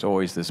 there was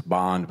always this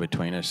bond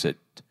between us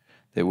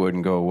that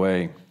wouldn't go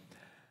away.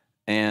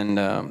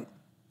 And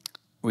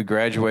we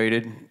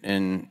graduated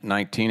in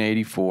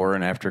 1984,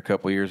 and after a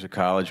couple of years of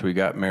college, we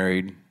got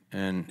married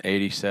in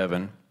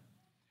 '87.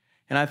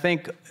 And I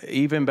think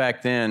even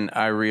back then,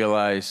 I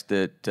realized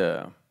that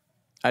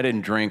I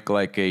didn't drink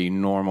like a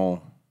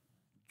normal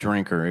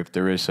drinker, if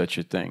there is such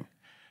a thing.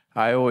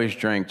 I always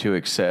drank to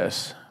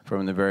excess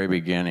from the very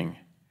beginning.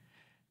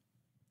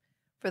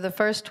 For the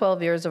first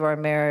 12 years of our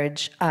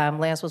marriage,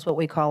 Lance was what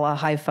we call a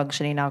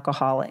high-functioning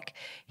alcoholic.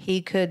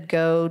 He could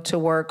go to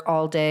work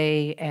all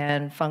day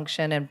and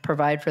function and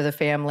provide for the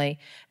family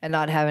and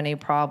not have any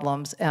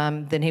problems.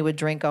 Then he would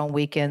drink on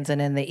weekends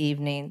and in the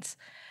evenings.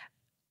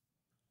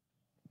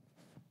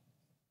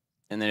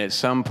 And then at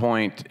some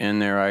point in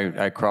there,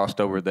 I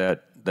crossed over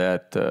that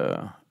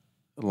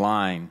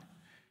line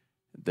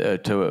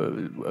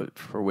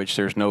for which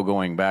there's no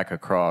going back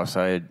across.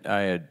 I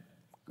had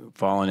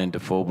fallen into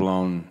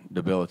full-blown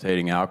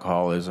debilitating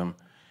alcoholism,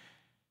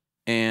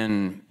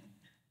 and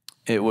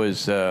it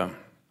was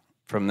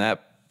from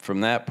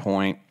that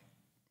point.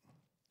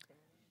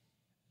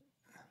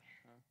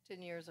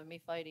 10 years of me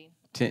fighting.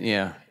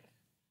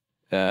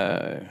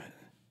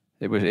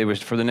 It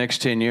was for the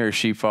next 10 years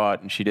she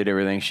fought and she did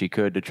everything she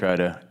could to try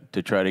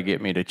to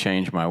get me to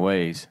change my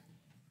ways.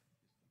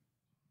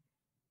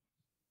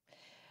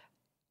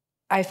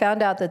 I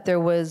found out that there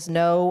was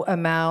no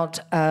amount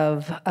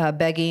of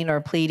begging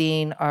or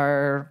pleading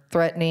or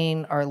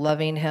threatening or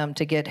loving him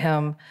to get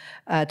him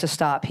to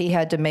stop. He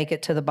had to make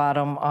it to the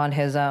bottom on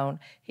his own.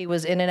 He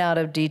was in and out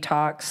of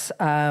detox,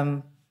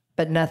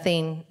 but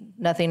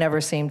nothing ever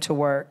seemed to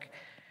work.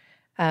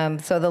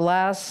 So the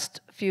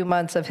last few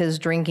months of his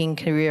drinking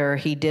career,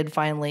 he did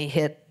finally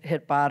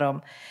hit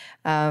bottom.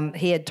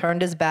 He had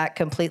turned his back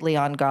completely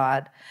on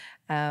God.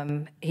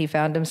 He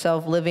found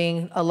himself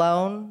living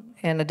alone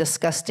in a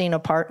disgusting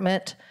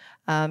apartment.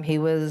 He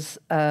was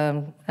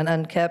an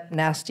unkept,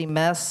 nasty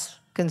mess,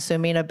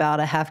 consuming about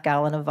a half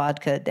gallon of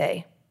vodka a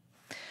day.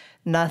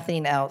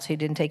 Nothing else. He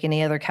didn't take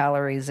any other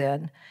calories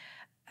in.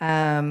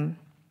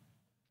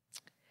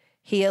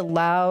 He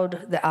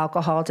allowed the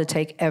alcohol to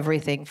take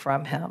everything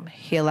from him.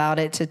 He allowed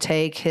it to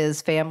take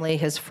his family,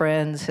 his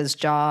friends, his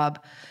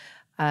job,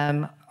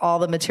 all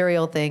the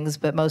material things,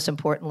 but most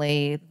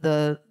importantly,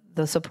 the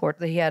support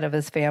that he had of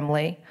his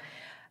family.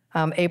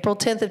 April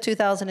 10th of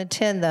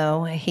 2010,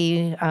 though,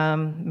 he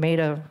made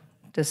a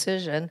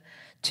decision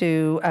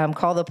to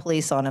call the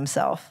police on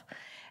himself.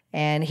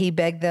 And he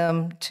begged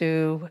them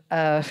to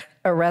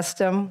arrest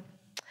him.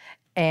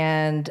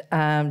 And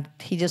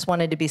he just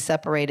wanted to be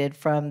separated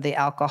from the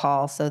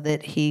alcohol so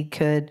that he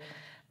could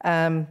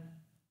get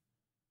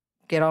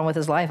on with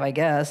his life, I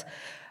guess.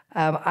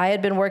 I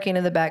had been working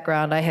in the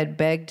background. I had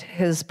begged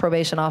his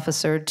probation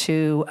officer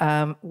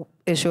to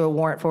issue a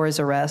warrant for his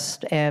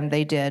arrest, and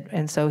they did.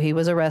 And so he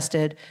was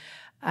arrested.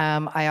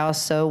 I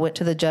also went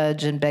to the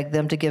judge and begged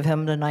them to give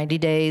him the 90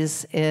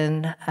 days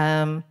in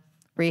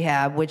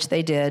rehab, which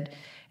they did.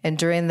 And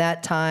during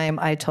that time,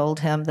 I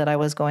told him that I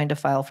was going to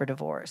file for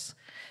divorce,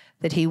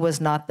 that he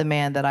was not the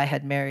man that I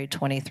had married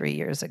 23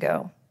 years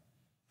ago.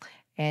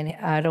 And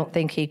I don't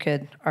think he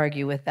could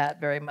argue with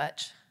that very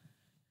much.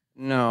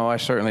 No, I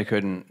certainly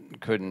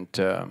couldn't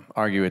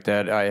argue with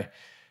that. I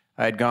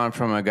had gone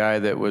from a guy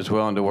that was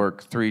willing to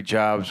work 3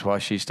 jobs while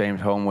she stayed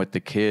home with the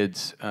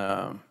kids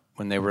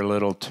when they were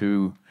little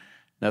to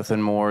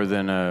nothing more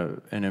than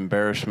an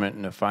embarrassment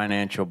and a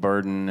financial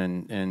burden,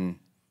 and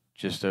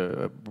just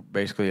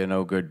basically a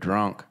no good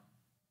drunk.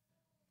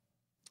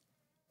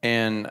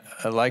 And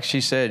like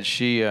she said,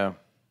 she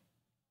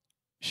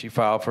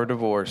filed for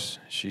divorce.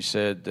 She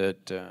said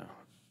that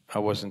I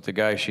wasn't the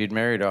guy she'd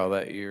married all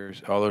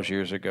those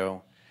years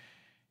ago,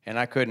 and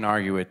I couldn't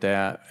argue with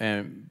that.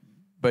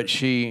 But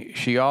she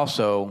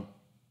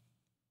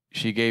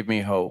gave me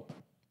hope.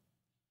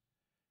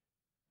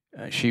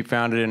 She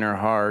found it in her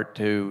heart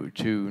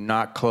to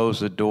not close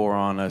the door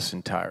on us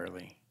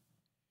entirely.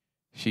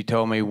 She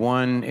told me,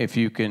 one, if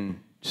you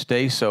can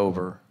stay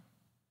sober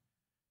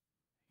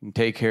and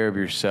take care of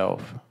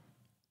yourself,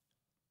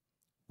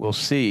 we'll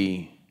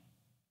see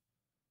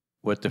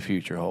what the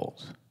future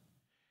holds.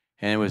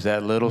 And it was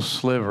that little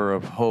sliver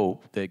of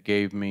hope that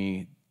gave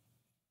me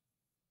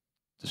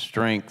the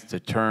strength to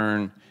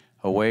turn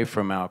away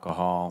from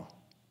alcohol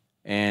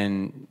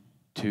and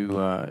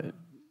to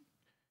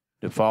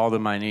fall to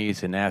my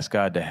knees and ask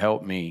God to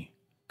help me,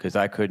 because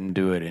I couldn't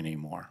do it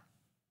anymore.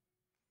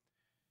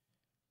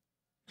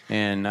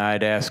 And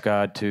I'd ask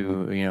God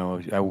to,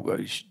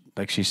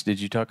 did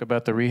you talk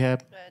about the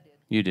rehab? I did.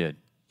 You did.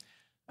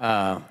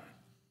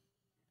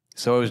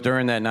 So it was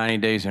during that 90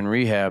 days in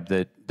rehab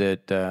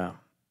that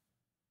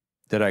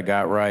I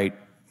got right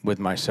with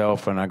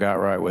myself and I got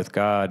right with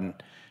God. And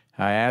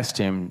I asked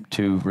him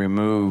to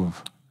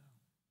remove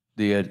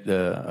the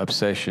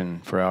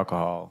obsession for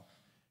alcohol,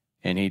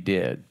 and he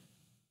did.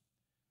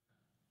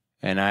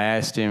 And I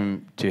asked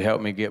him to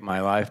help me get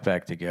my life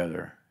back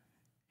together.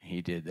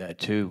 He did that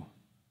too.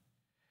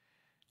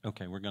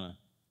 Okay, we're gonna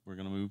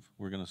move.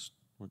 We're gonna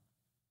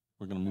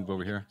move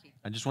over here.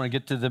 I just want to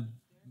get to the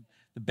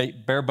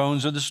bare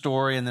bones of the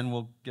story, and then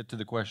we'll get to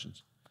the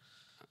questions.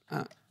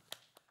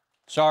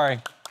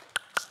 Sorry.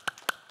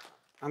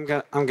 I'm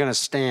gonna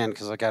stand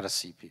because I got to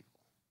see people.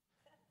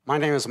 My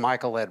name is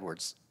Michael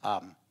Edwards.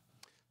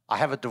 I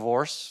have a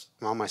divorce.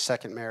 I'm on my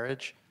second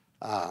marriage.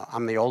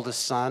 I'm the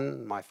oldest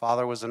son. My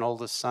father was an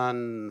oldest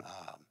son.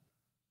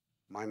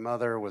 My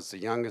mother was the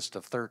youngest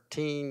of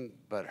 13,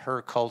 but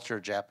her culture,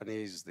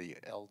 Japanese, the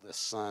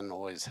eldest son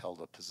always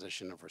held a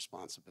position of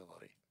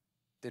responsibility.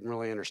 Didn't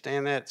really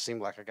understand that. It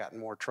seemed like I got in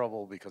more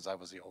trouble because I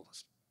was the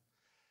oldest.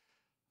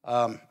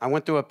 I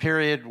went through a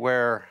period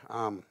where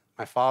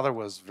my father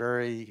was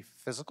very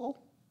physical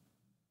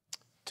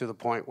to the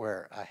point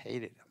where I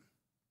hated him.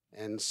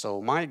 And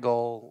so my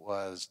goal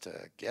was to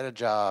get a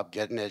job,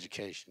 get an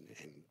education,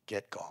 and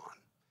get gone.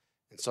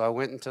 And so I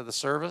went into the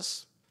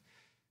service,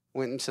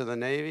 went into the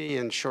Navy,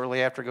 and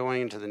shortly after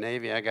going into the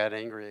Navy, I got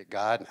angry at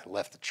God and I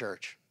left the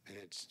church. And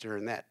it's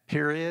during that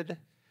period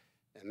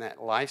and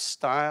that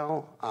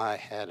lifestyle, I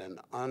had an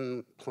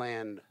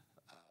unplanned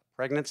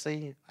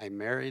pregnancy. I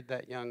married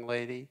that young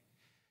lady,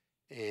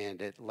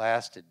 and it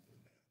lasted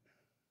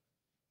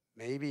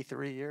maybe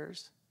 3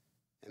 years,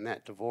 and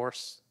that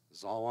divorce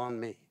is all on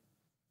me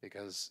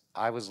because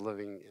I was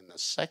living in the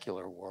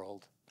secular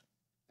world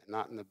and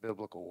not in the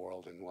biblical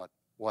world and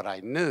what I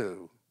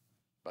knew,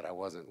 but I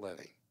wasn't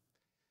living.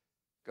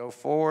 Go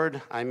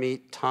forward, I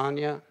meet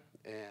Tanya,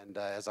 and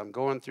as I'm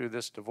going through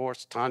this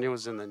divorce, Tanya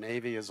was in the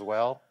Navy as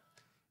well,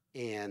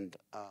 and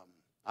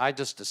I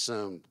just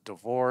assumed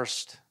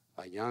divorced,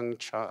 a young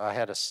child. I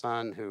had a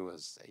son who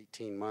was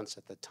 18 months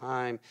at the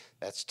time.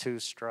 That's 2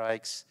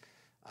 strikes.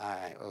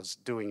 I was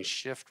doing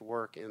shift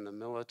work in the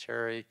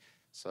military,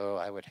 so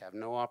I would have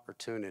no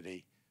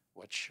opportunity.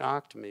 What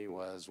shocked me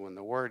was when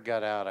the word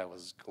got out I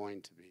was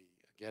going to be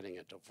getting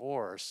a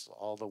divorce,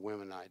 all the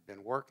women I'd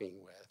been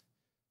working with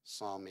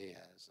saw me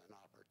as an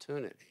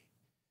opportunity.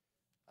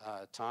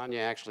 Tanya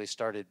actually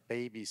started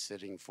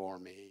babysitting for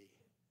me,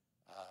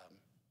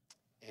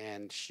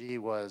 and she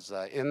was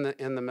in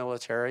the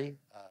military.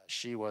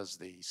 She was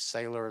the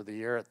Sailor of the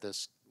Year at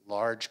this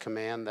large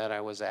command that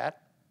I was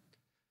at.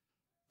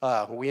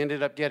 We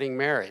ended up getting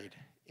married,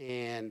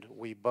 and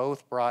we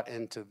both brought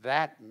into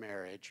that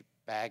marriage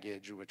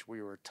baggage which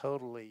we were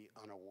totally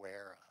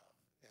unaware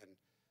of. And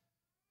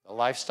the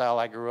lifestyle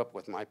I grew up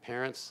with my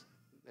parents,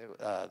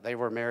 they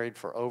were married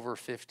for over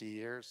 50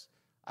 years.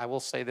 I will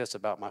say this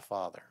about my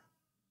father.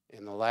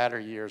 In the latter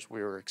years,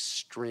 we were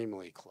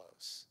extremely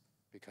close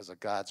because of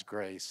God's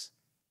grace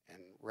and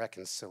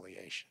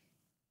reconciliation.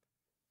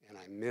 And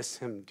I miss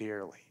him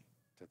dearly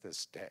to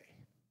this day.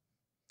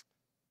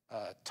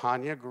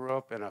 Tanya grew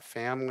up in a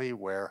family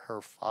where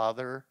her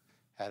father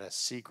had a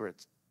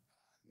secret,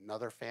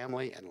 another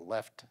family, and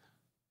left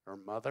her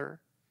mother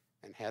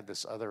and had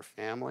this other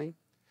family.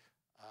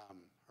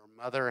 Her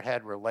mother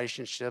had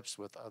relationships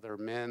with other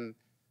men,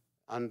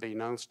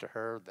 unbeknownst to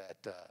her that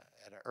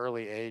at an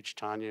early age,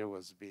 Tanya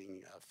was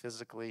being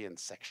physically and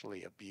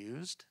sexually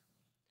abused.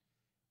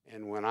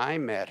 And when I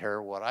met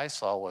her, what I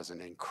saw was an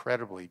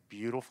incredibly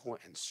beautiful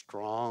and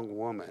strong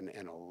woman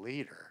and a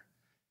leader.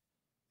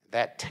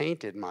 That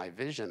tainted my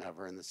vision of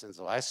her in the sense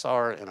of I saw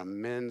her in a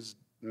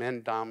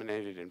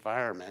men-dominated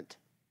environment,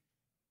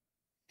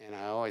 and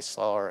I always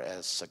saw her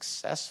as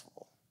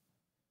successful.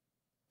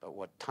 But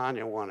what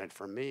Tanya wanted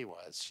from me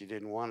was she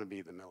didn't want to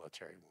be the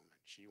military woman.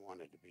 She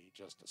wanted to be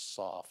just a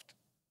soft,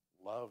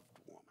 loved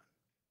woman.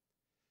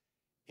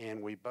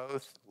 and we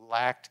both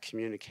lacked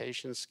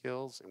communication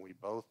skills, and we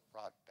both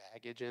brought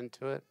baggage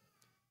into it.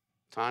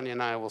 Tanya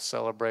and I will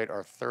celebrate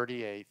our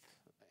 38th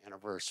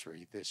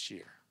anniversary this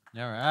year.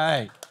 All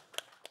right.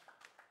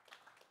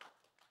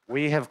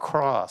 We have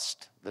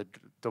crossed the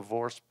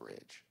divorce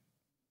bridge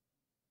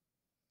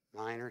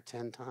 9 or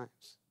 10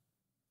 times,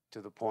 to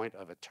the point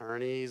of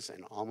attorneys,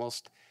 and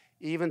almost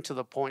even to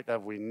the point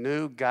of we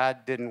knew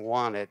God didn't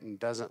want it and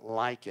doesn't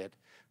like it.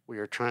 We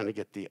were trying to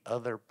get the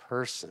other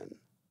person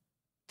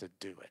to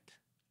do it.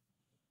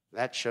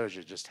 That shows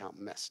you just how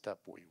messed up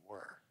we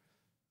were.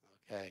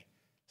 Okay,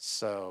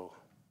 so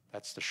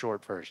that's the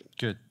short version.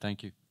 Good.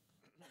 Thank you.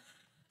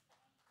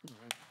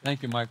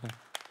 Thank you, Michael.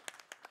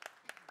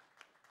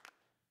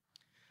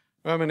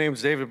 Well, my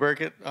name's David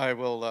Burkett. I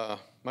will.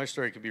 My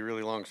story could be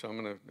really long, so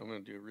I'm gonna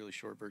do a really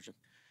short version.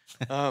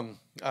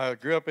 I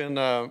grew up in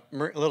a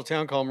little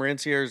town called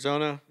Morenci,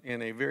 Arizona,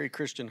 in a very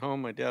Christian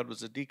home. My dad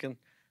was a deacon.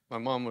 My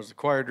mom was the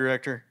choir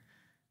director.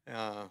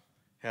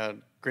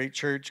 Had great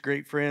church,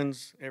 great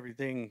friends.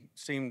 Everything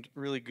seemed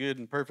really good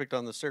and perfect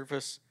on the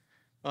surface.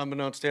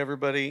 Unbeknownst to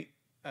everybody,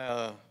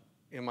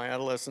 in my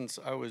adolescence,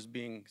 I was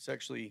being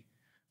sexually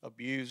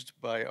abused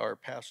by our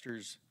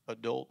pastor's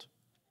adult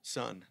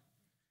son,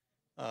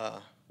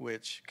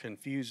 which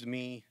confused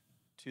me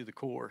to the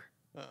core,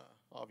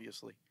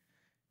 obviously,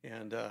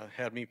 and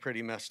had me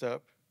pretty messed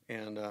up.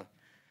 And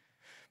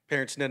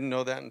parents didn't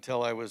know that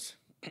until I was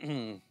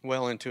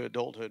well into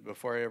adulthood,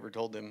 before I ever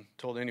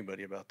told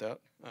anybody about that.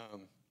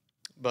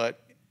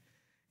 But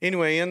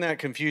anyway, in that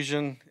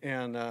confusion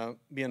and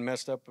being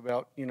messed up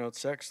about,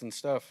 sex and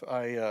stuff,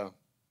 I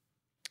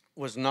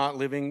was not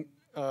living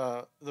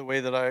the way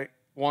that I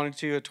wanted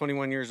to at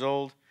 21 years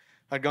old.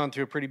 I'd gone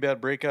through a pretty bad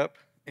breakup,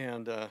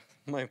 and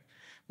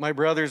my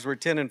brothers were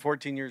 10 and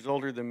 14 years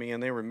older than me,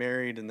 and they were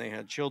married, and they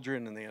had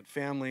children, and they had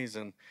families,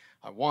 and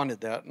I wanted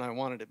that, and I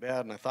wanted it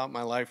bad, and I thought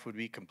my life would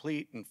be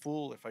complete and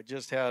full if I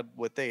just had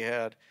what they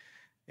had.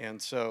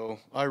 And so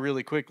I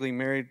really quickly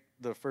married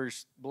the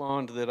first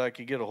blonde that I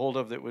could get a hold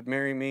of that would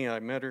marry me. I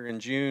met her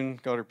in June,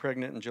 got her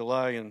pregnant in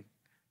July, and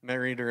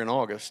married her in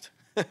August.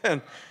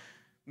 And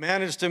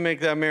managed to make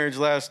that marriage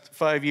last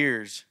 5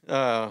 years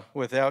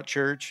without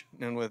church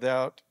and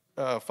without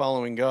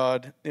following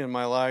God in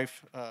my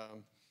life.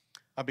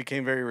 I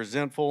became very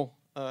resentful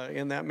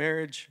in that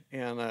marriage,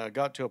 and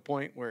got to a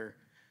point where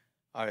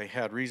I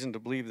had reason to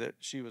believe that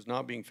she was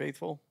not being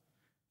faithful.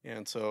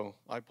 And so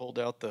I pulled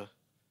out the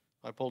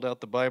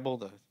Bible,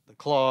 the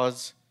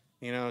clause,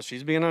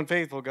 she's being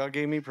unfaithful. God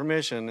gave me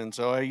permission. And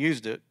so I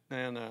used it,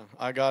 and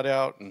I got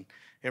out, and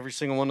every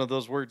single one of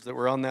those words that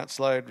were on that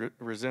slide,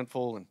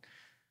 resentful and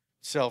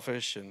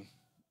selfish and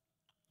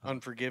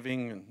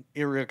unforgiving and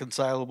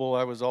irreconcilable,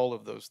 I was all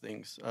of those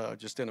things,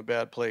 just in a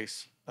bad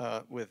place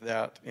with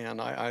that. And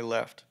I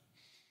left.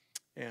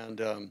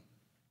 And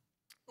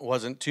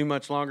wasn't too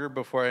much longer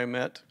before I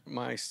met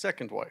my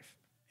second wife.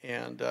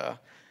 And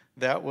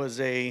that was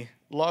a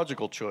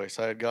logical choice.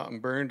 I had gotten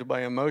burned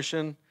by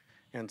emotion,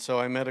 and so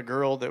I met a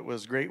girl that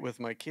was great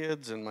with my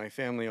kids, and my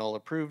family all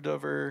approved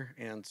of her,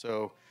 and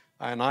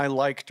I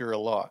liked her a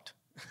lot.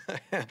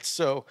 And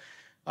so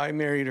I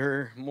married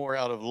her more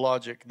out of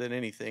logic than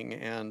anything,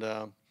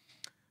 and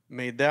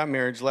made that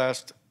marriage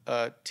last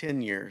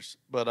 10 years,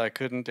 but I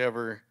couldn't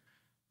ever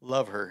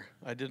love her.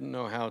 I didn't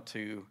know how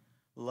to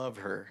love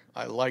her.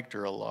 I liked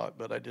her a lot,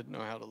 but I didn't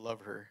know how to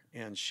love her,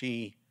 and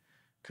she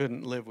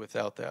couldn't live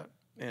without that.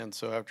 And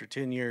so after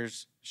 10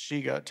 years,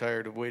 she got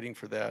tired of waiting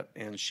for that,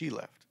 and she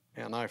left.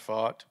 And I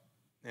fought,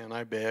 and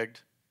I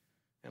begged,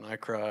 and I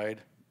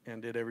cried,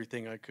 and did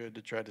everything I could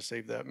to try to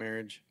save that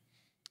marriage.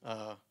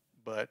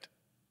 But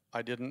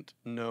I didn't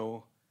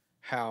know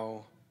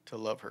how to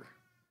love her.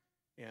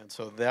 And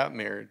so that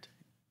marriage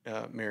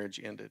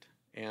ended.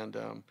 And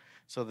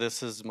so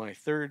this is my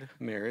third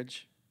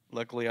marriage.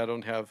 Luckily, I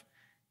don't have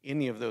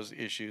any of those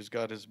issues.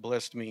 God has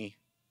blessed me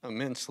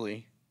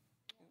immensely.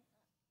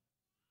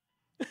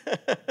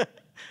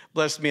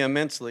 Blessed me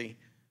immensely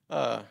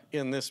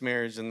in this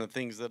marriage, and the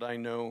things that I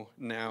know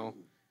now,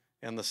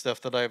 and the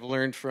stuff that I've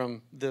learned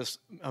from this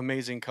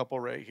amazing couple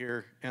right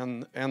here,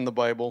 and the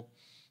Bible.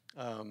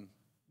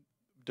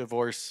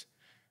 Divorce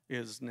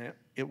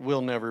it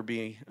will never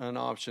be an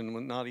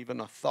option, not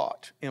even a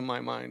thought in my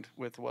mind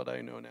with what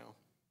I know now.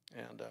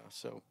 And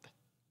so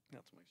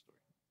that's my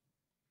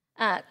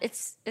story.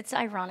 It's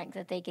ironic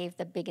that they gave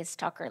the biggest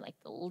talker like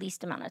the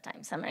least amount of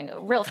time, so I'm gonna go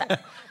real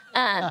fast.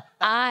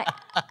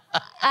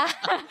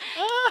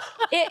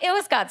 It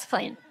was God's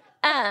plan.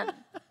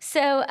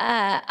 So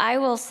I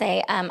will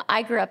say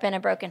I grew up in a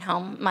broken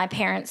home. My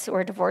parents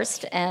were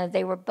divorced.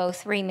 They were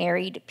both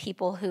remarried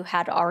people who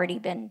had already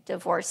been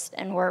divorced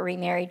and were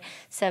remarried.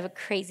 So I have a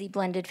crazy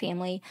blended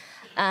family.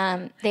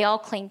 They all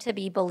claim to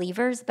be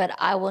believers, but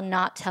I will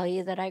not tell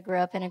you that I grew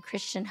up in a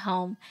Christian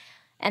home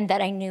and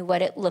that I knew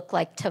what it looked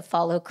like to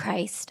follow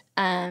Christ,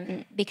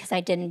 because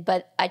I didn't.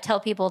 But I tell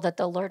people that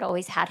the Lord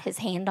always had his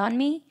hand on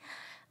me.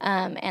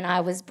 And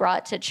I was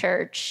brought to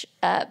church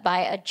by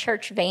a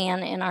church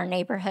van in our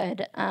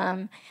neighborhood.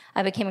 I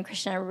became a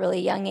Christian at a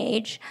really young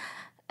age.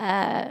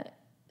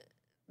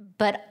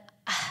 But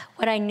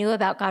what I knew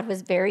about God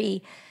was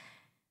very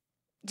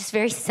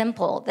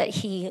simple, that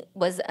he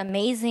was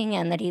amazing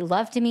and that he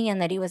loved me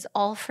and that he was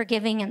all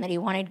forgiving and that he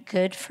wanted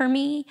good for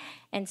me.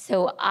 And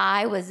so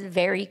I was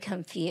very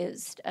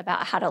confused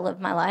about how to live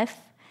my life.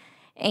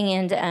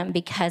 And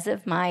because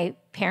of my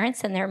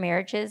parents and their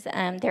marriages,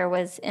 there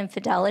was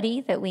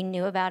infidelity that we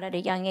knew about at a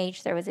young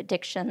age. There was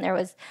addiction. There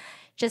was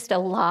just a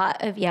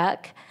lot of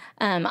yuck.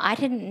 I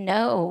didn't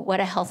know what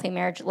a healthy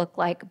marriage looked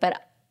like,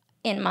 but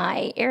in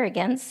my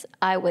arrogance,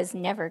 I was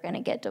never going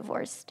to get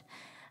divorced.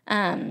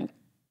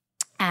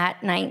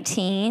 At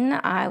 19,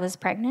 I was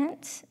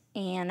pregnant,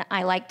 and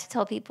I like to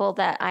tell people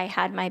that I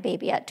had my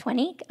baby at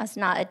 20. I was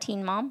not a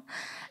teen mom,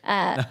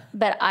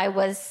 but I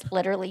was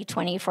literally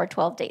 20 for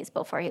 12 days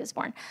before he was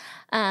born.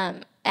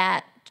 I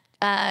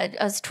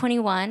was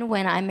 21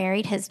 when I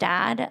married his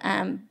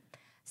dad,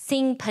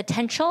 seeing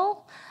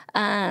potential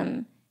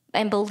and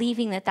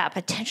believing that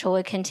potential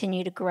would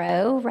continue to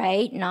grow,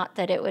 right? Not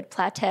that it would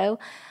plateau.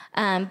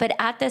 But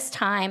at this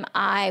time,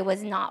 I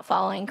was not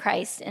following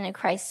Christ in a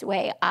Christ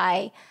way.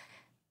 I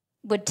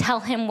would tell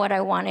him what I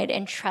wanted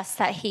and trust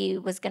that he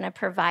was going to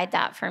provide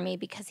that for me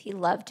because he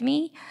loved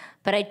me,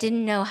 but I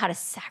didn't know how to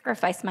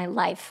sacrifice my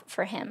life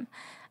for him.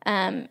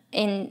 And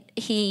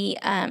he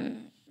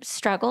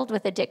struggled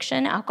with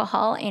addiction,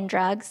 alcohol, and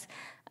drugs.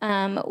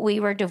 We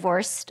were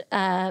divorced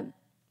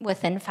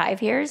within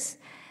 5 years.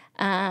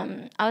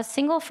 I was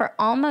single for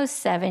almost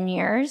 7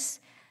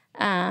 years.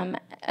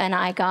 And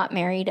I got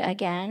married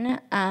again.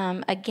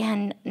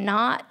 Again,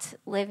 not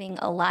living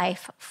a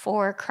life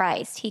for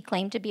Christ. He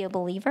claimed to be a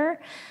believer.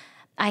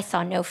 I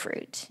saw no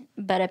fruit.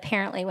 But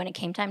apparently when it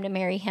came time to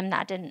marry him,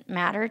 that didn't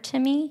matter to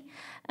me.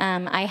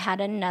 I had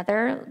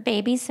another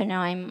baby, so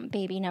now I'm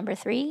baby number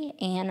 3.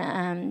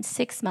 And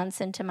 6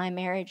 months into my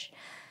marriage,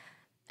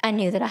 I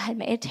knew that I had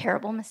made a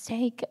terrible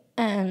mistake.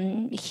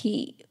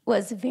 He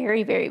was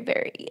very, very,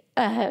 very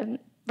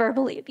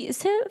verbally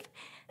abusive.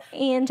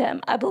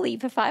 And I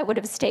believe if I would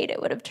have stayed, it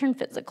would have turned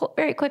physical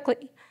very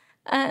quickly.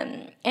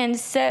 And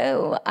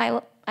so I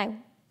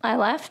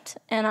left,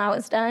 and I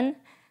was done.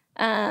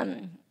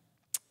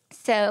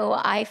 So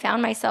I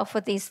found myself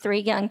with these 3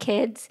 young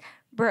kids,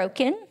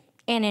 broken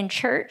and in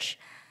church.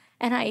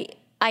 And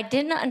I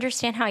didn't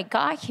understand how I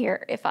got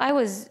here. If I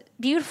was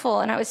beautiful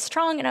and I was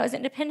strong and I was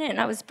independent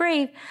and I was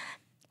brave,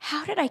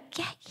 how did I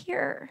get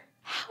here?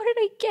 How did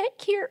I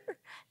get here?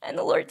 And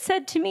the Lord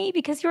said to me,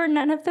 because you are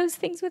none of those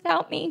things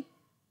without me.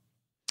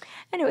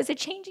 And it was a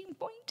changing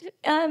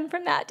point.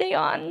 From that day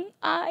on,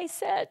 I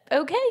said,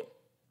 okay,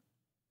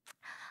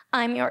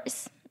 I'm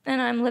yours,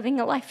 and I'm living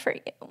a life for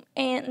you.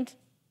 And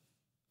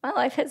my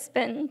life has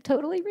been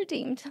totally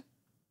redeemed.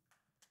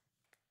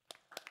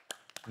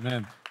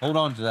 Amen. Hold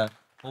on to that.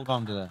 Hold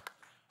on to that.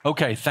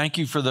 Okay, thank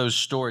you for those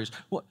stories.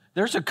 Well,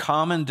 there's a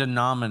common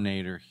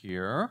denominator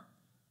here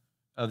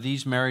of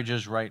these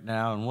marriages right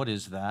now, and what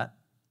is that?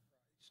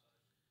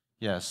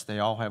 Yes, they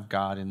all have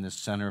God in the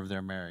center of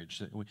their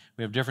marriage.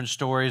 We have different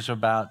stories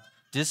about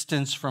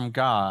distance from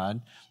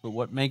God, but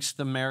what makes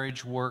the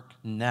marriage work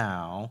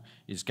now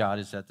is God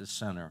is at the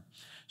center.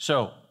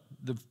 So,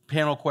 the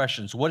panel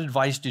questions. What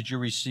advice did you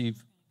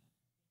receive?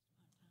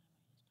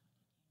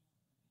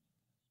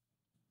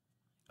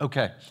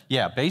 Okay,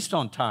 yeah, based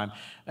on time,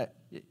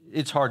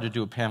 it's hard to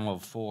do a panel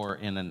of 4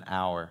 in an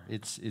hour.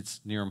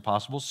 It's near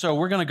impossible. So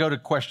we're going to go to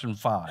question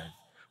 5.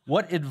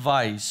 What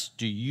advice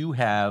do you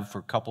have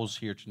for couples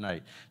here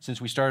tonight? Since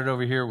we started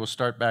over here, we'll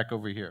start back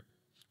over here.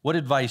 What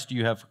advice do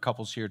you have for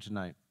couples here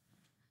tonight?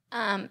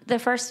 The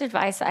first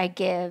advice I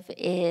give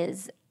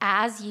is,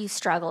 as you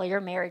struggle,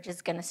 your marriage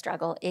is going to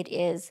struggle. It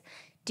is,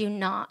 do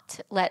not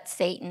let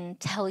Satan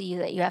tell you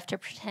that you have to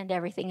pretend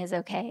everything is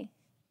okay.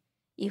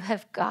 You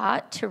have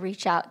got to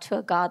reach out to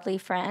a godly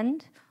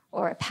friend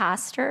or a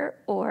pastor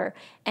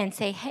and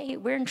say, hey,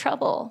 we're in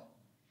trouble.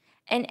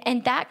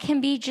 And that can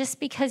be just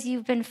because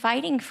you've been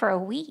fighting for a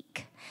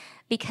week.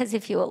 Because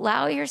if you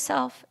allow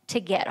yourself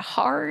to get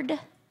hard,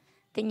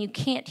 then you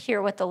can't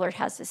hear what the Lord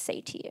has to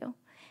say to you.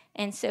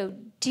 And so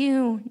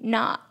do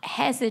not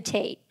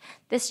hesitate.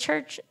 This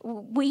church,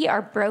 we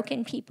are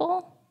broken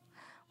people.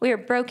 We are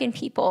broken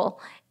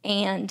people.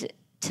 And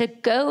to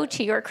go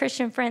to your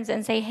Christian friends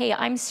and say, hey,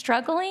 I'm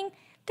struggling,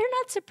 they're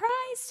not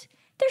surprised.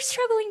 They're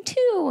struggling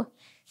too.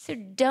 So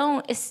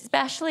don't,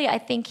 especially I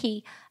think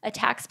he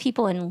attacks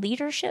people in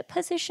leadership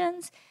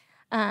positions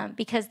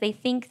because they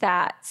think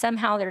that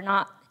somehow they're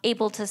not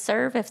able to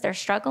serve if they're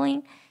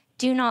struggling.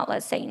 Do not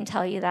let Satan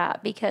tell you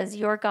that, because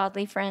your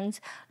godly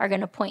friends are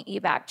going to point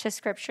you back to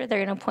Scripture.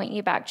 They're going to point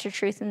you back to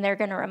truth, and they're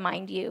going to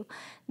remind you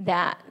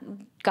that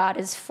God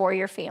is for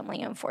your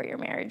family and for your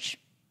marriage.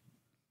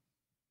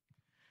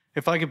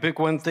 If I could pick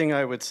one thing,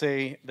 I would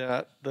say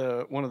that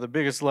one of the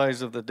biggest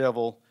lies of the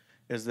devil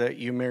is that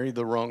you married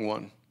the wrong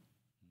one.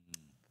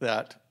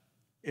 That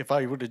if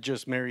I would have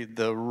just married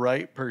the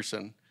right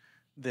person,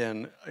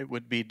 then it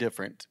would be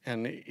different.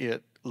 And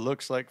it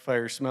looks like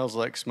fire, smells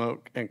like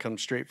smoke, and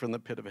comes straight from the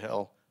pit of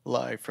hell,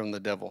 lie from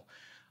the devil.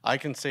 I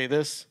can say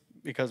this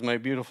because my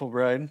beautiful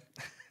bride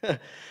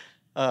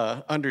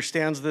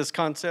understands this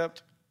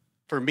concept.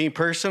 For me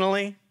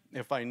personally,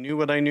 if I knew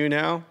what I knew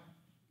now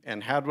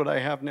and had what I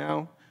have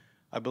now,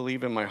 I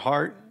believe in my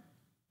heart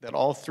that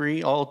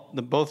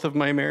both of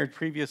my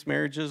previous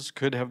marriages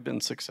could have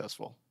been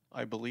successful.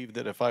 I believe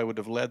that if I would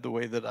have led the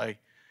way that I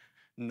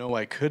know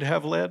I could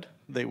have led,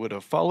 they would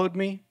have followed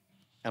me,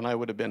 and I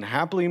would have been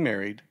happily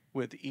married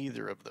with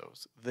either of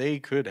those. They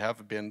could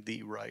have been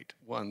the right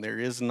one. There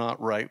is not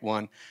right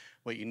one.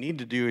 What you need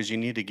to do is you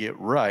need to get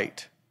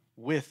right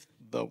with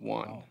the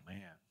one. Oh,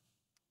 man.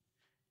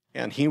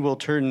 And he will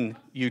turn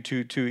you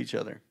two to each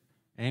other.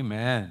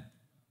 Amen.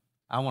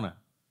 I want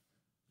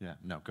to,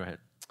 go ahead.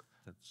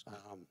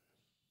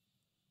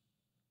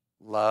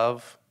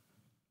 Love,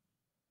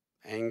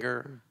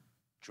 anger,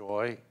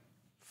 joy,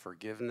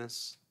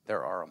 forgiveness.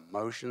 There are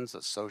emotions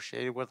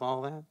associated with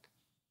all that.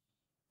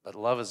 But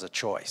love is a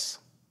choice.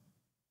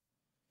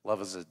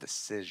 Love is a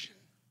decision.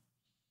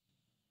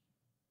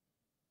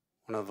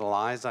 One of the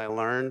lies I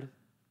learned,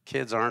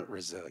 kids aren't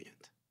resilient.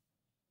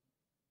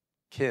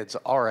 Kids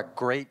are a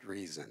great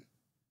reason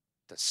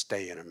to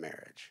stay in a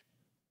marriage.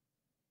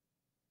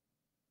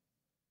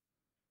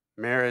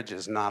 Marriage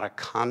is not a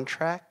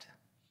contract,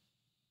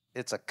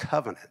 it's a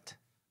covenant.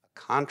 A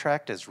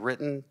contract is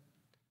written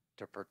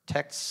to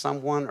protect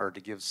someone or to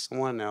give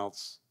someone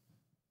else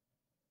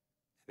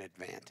an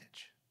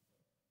advantage.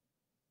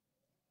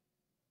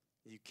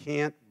 You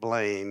can't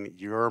blame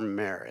your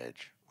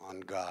marriage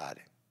on God.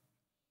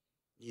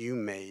 You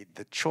made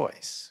the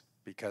choice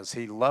because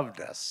he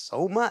loved us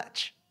so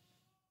much.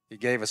 He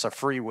gave us a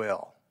free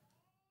will,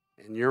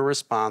 and you're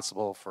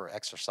responsible for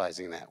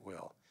exercising that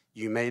will.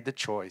 You made the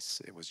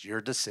choice. It was your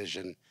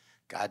decision.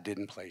 God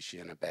didn't place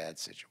you in a bad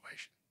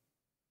situation.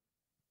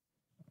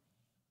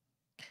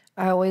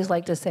 I always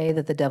like to say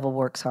that the devil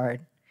works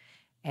hard,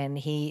 and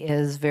he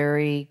is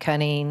very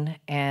cunning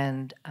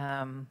and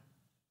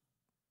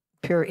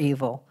pure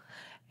evil.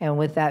 And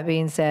with that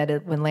being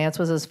said, when Lance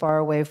was as far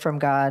away from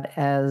God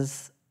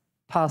as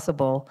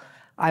possible,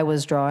 I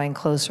was drawing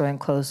closer and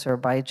closer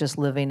by just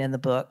living in the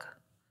book.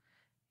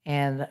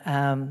 And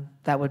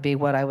that would be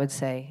what I would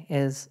say,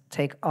 is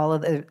take all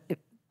of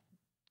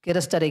get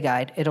a study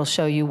guide. It'll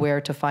show you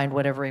where to find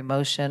whatever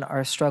emotion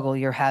or struggle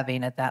you're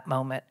having at that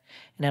moment.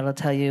 And it'll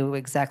tell you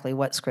exactly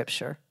what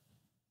scripture.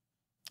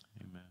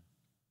 Amen.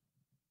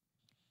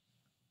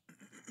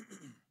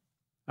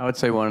 I would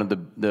say one of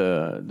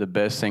the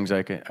best things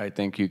I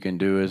think you can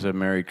do as a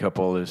married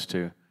couple is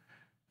to,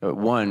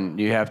 one,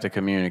 you have to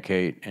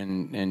communicate,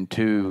 and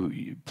two,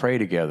 you pray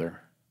together.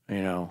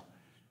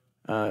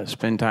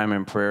 Spend time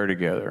in prayer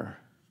together.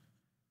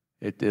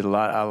 A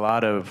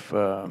lot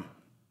of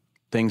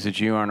things that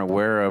you aren't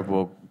aware of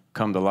will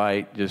come to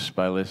light just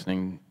by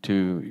listening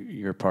to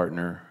your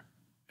partner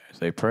as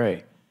they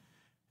pray,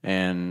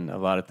 and a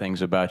lot of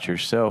things about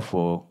yourself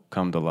will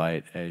come to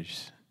light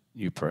as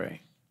you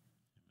pray.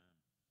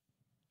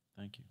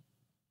 Thank you.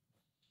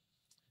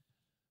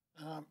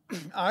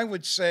 I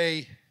would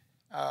say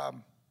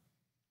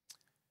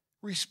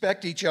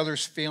respect each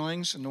other's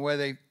feelings and the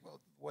way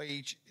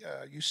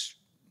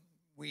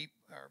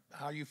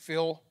how you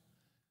feel.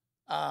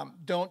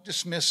 Don't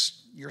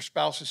dismiss your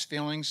spouse's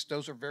feelings.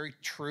 Those are very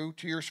true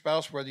to your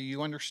spouse, whether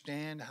you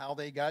understand how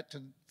they got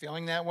to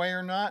feeling that way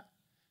or not.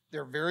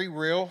 They're very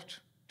real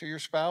to your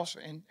spouse,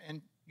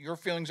 and your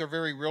feelings are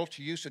very real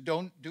to you. So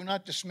do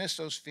not dismiss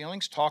those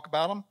feelings. Talk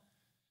about them.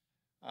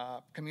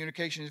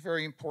 Communication is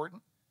very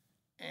important.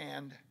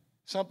 And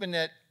something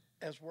that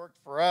has worked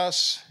for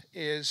us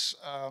is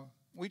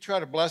we try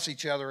to bless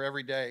each other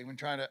every day. We're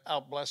trying to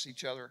out-bless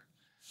each other.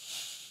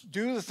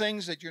 Do the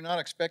things that you're not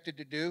expected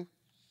to do.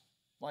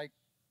 Like,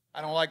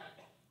 I don't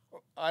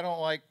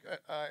like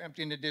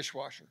emptying the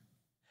dishwasher,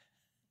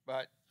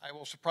 but I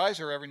will surprise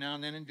her every now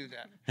and then and do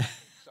that.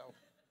 So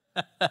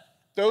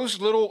those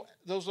little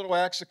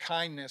acts of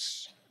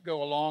kindness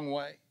go a long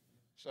way.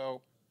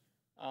 So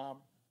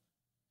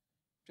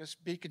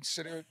just be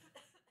considerate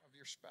of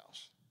your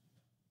spouse.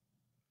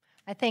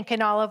 I think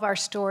in all of our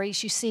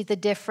stories, you see the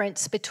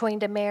difference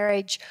between a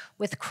marriage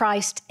with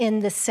Christ in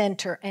the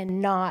center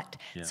and not.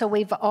 Yeah. So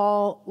we've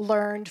all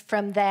learned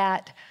from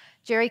that.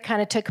 Jerry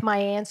kind of took my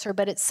answer,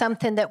 but it's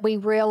something that we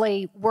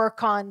really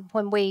work on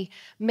when we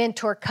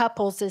mentor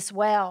couples as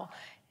well.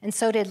 And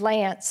so did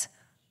Lance.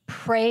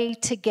 Pray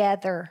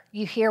together.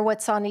 You hear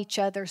what's on each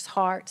other's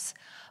hearts.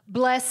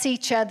 Bless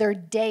each other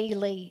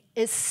daily,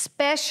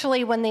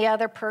 especially when the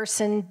other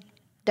person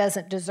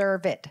doesn't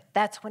deserve it.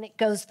 That's when it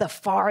goes the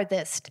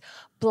farthest.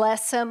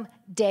 Bless them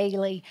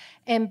daily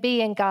and be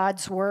in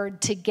God's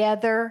word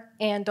together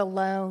and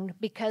alone,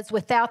 because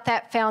without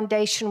that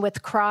foundation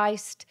with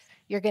Christ,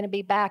 you're going to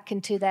be back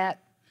into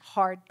that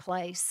hard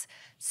place.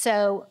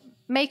 So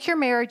make your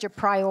marriage a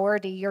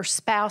priority, your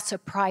spouse a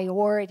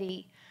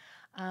priority.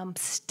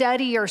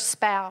 Study your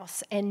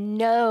spouse and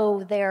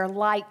know their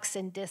likes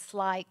and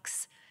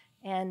dislikes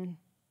and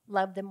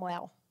love them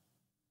well.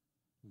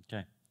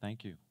 Okay,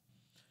 thank you.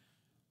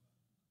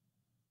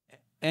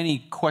 Any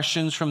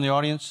questions from the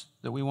audience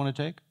that we want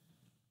to take?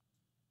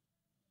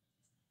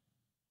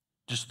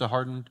 Just the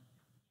hardened?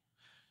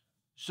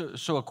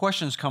 So a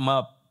question's come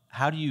up.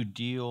 How do you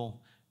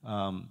deal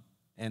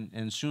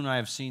And soon I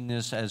have seen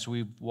this as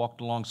we've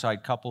walked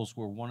alongside couples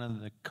where one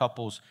of the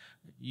couples,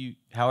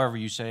 however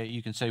you say it,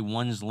 you can say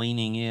one's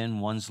leaning in,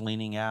 one's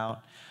leaning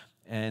out.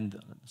 And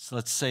so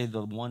let's say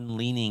the one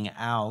leaning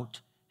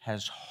out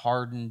has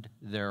hardened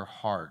their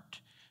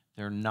heart.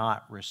 They're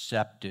not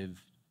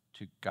receptive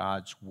to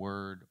God's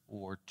word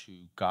or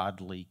to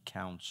godly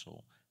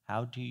counsel.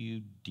 How do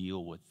you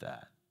deal with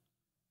that?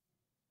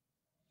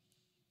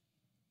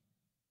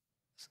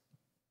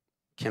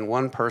 Can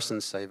one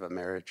person save a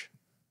marriage?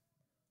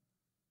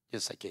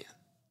 Yes, I can.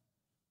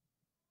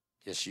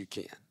 Yes, you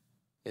can.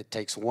 It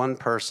takes one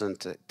person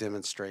to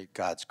demonstrate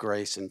God's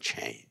grace and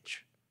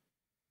change.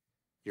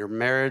 Your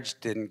marriage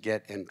didn't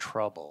get in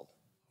trouble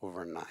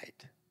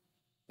overnight.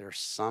 There's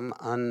some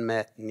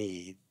unmet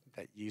need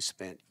that you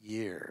spent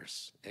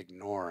years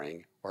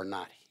ignoring or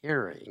not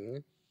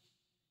hearing,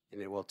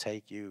 and it will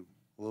take you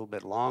a little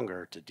bit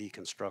longer to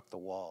deconstruct the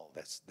wall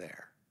that's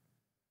there.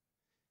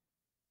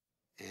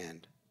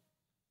 And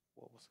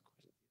what was the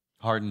question?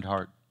 Hardened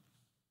heart.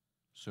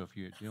 So if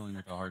you're dealing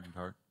with a hardened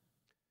heart.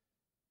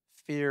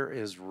 Fear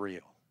is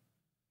real.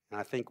 And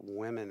I think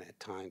women at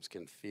times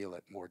can feel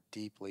it more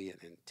deeply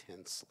and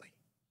intensely.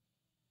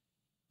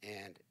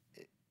 And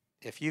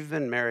if you've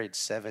been married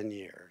 7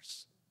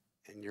 years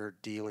and you're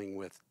dealing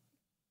with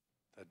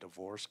the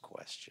divorce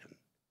question,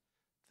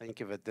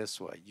 think of it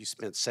this way. You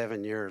spent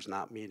 7 years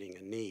not meeting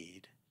a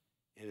need,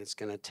 and it's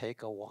going to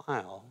take a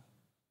while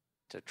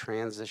to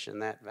transition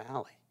that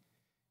valley.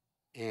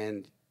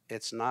 And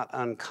it's not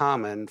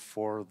uncommon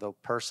for the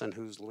person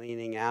who's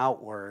leaning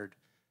outward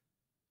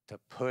to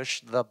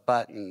push the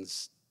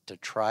buttons to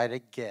try to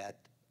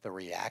get the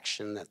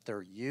reaction that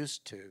they're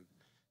used to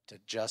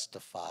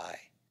justify,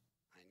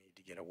 I need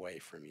to get away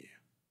from you.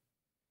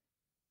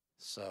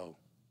 So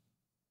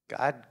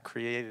God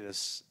created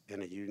us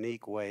in a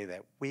unique way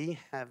that we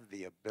have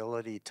the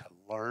ability to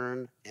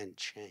learn and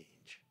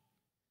change.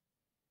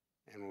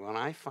 And when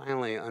I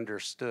finally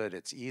understood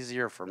it's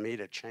easier for me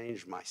to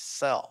change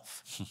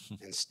myself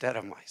instead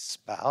of my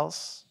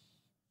spouse,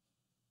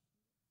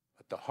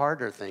 but the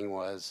harder thing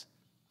was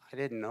I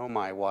didn't know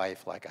my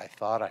wife like I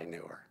thought I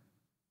knew her.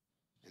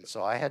 And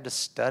so I had to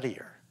study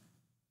her.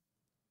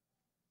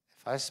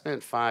 If I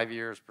spent 5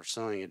 years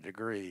pursuing a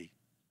degree,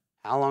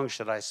 how long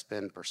should I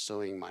spend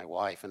pursuing my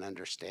wife and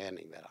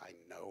understanding that I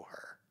know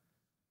her?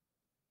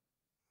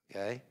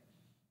 Okay?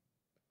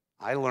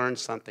 I learned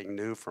something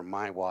new from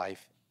my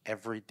wife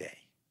every day.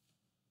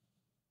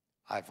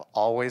 I've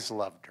always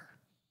loved her.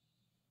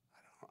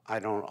 I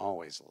don't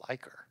always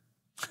like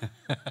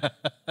her.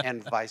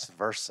 And vice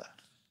versa.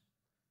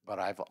 But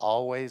I've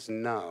always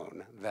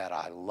known that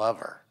I love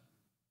her.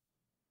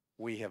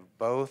 We have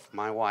both,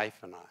 my wife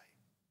and I,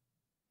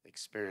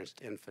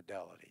 experienced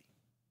infidelity.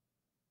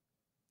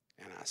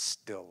 And I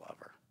still love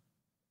her.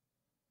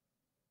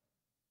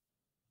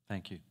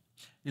 Thank you.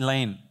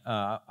 Elaine,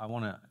 I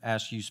want to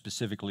ask you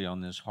specifically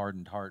on this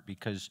hardened heart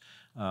because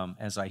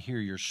as I hear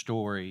your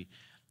story,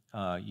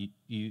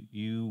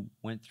 you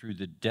went through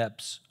the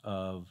depths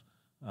of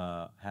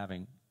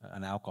having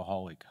an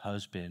alcoholic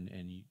husband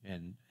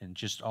and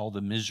just all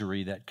the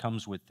misery that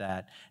comes with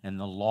that and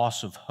the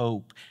loss of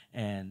hope.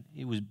 And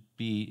it would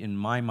be, in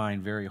my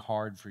mind, very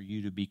hard for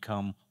you to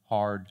become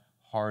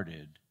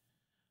hard-hearted.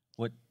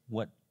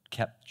 What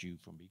kept you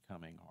from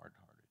becoming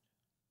hard-hearted?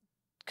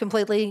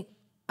 Completely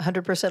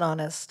 100%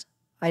 honest.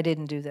 I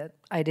didn't do that.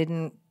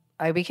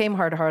 I became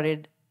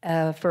hard-hearted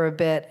for a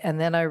bit, and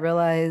then I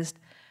realized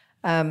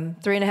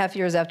 3.5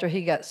 years after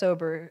he got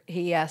sober,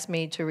 he asked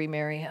me to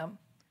remarry him.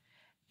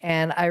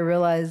 And I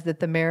realized that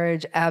the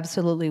marriage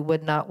absolutely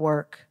would not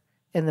work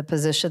in the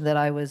position that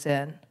I was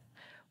in,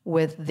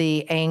 with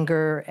the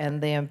anger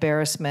and the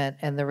embarrassment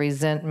and the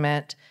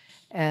resentment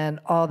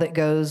and all that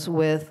goes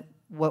with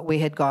what we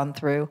had gone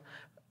through.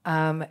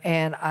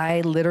 And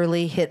I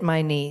literally hit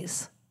my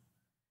knees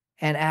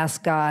and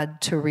asked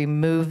God to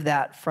remove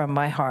that from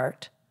my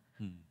heart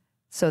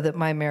so that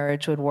my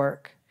marriage would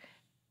work.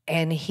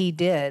 And he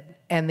did.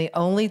 And the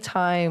only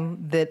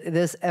time that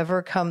this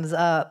ever comes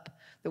up,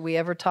 that we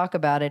ever talk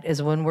about it,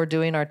 is when we're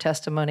doing our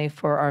testimony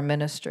for our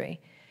ministry.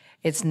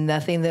 It's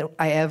nothing that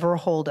I ever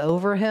hold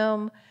over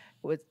him,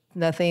 with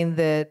nothing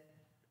that,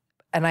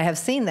 and I have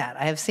seen that.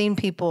 I have seen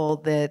people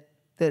that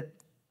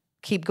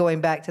keep going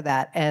back to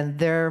that, and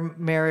their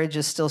marriage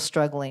is still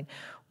struggling,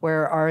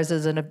 where ours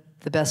is in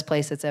the best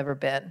place it's ever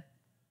been.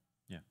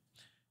 Yeah.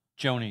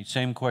 Joni,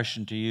 same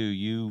question to you.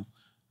 You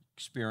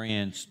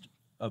experienced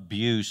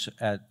abuse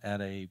at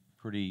a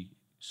pretty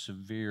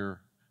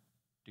severe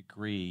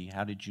degree.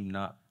 How did you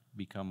not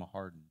become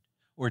hardened?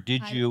 Or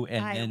did you?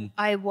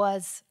 I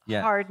was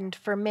Yeah. hardened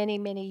for many,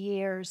 many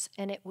years,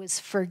 and it was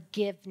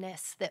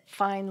forgiveness that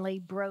finally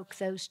broke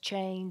those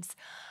chains.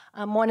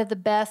 One of the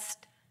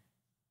best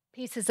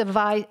pieces of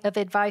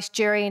advice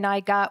Jerry and I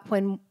got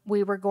when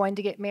we were going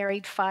to get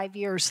married 5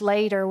 years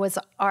later was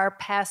our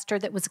pastor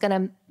that was going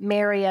to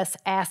marry us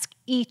asked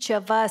each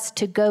of us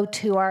to go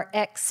to our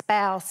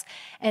ex-spouse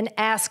and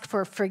ask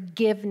for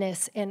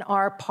forgiveness in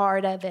our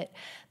part of it.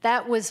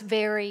 That was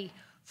very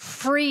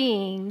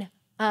freeing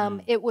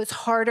It was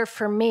harder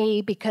for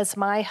me because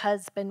my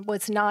husband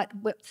was not,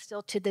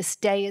 still to this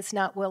day, is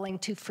not willing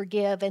to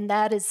forgive. And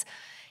that is,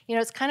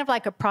 it's kind of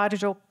like a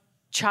prodigal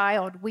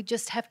child. We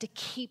just have to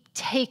keep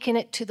taking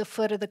it to the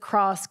foot of the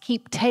cross,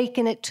 keep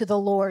taking it to the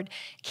Lord,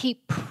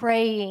 keep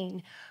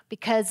praying,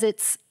 because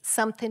it's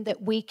something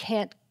that we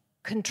can't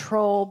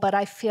control. But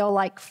I feel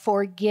like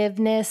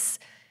forgiveness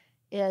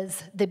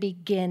is the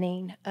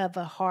beginning of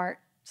a heart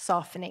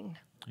softening.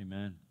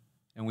 Amen.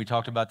 And we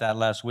talked about that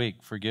last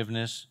week,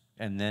 forgiveness,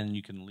 and then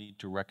you can lead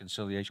to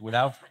reconciliation.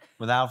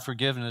 Without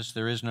forgiveness,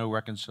 there is no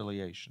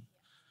reconciliation.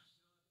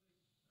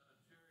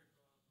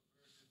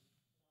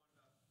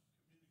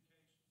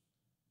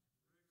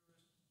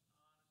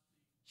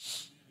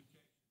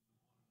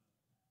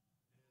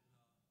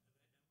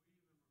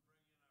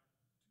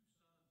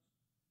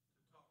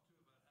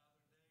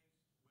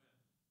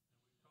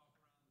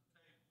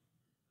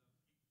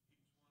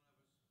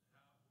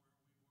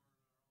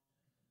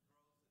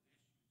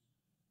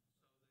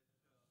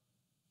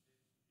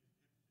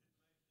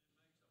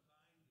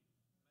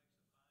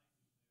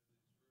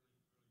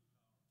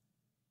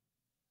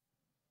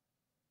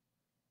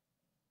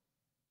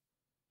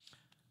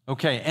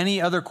 Okay,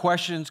 any other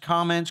questions,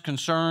 comments,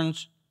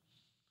 concerns?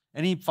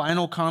 Any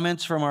final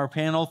comments from our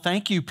panel?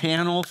 Thank you,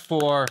 panel,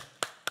 for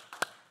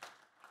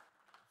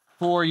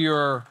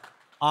your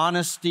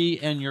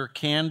honesty and your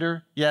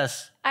candor.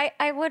 Yes.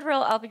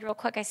 I'll be real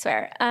quick, I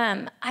swear.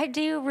 I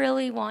do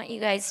really want you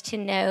guys to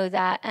know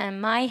that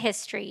my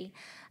history,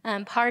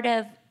 part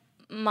of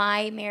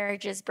my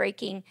marriage's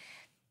breaking,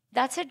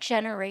 that's a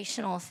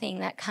generational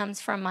thing that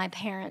comes from my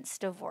parents'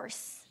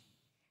 divorce.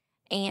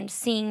 And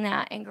seeing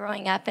that and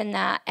growing up in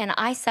that. And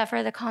I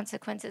suffer the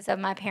consequences of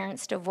my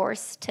parents'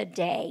 divorce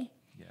today.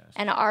 Yes.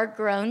 And our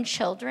grown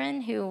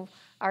children, who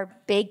are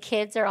big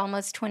kids, are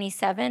almost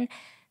 27,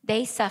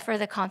 they suffer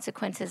the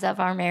consequences of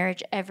our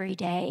marriage every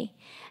day,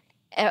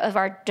 of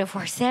our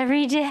divorce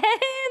every day.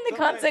 The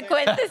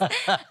consequences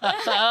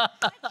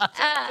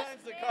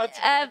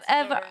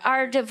of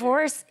our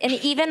divorce, and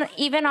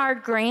even our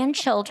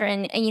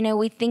grandchildren.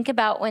 We think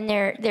about when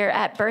they're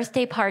at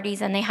birthday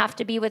parties and they have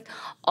to be with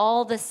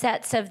all the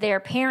sets of their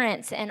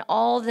parents and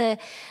all the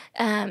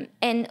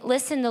and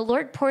listen, the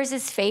Lord pours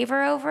His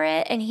favor over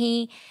it, and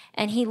He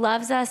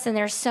loves us, and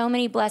there's so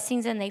many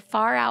blessings, and they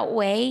far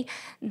outweigh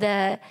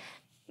the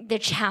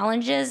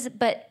challenges.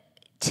 But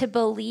to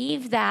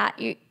believe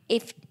that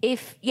if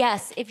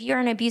you're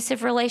in an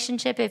abusive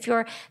relationship,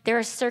 there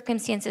are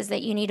circumstances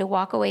that you need to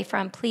walk away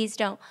from, please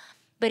don't.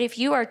 But if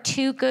you are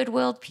two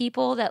good-willed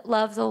people that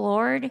love the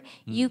Lord,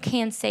 you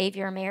can save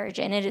your marriage,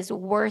 and it is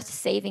worth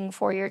saving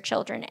for your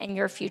children and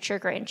your future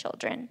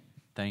grandchildren.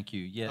 Thank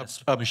you.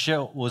 Yes,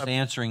 Michelle was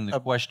answering the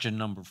question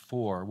number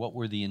 4. What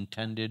were the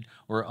intended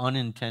or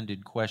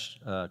unintended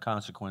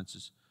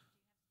consequences?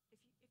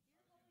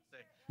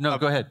 No,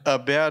 go ahead. A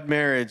bad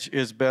marriage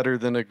is better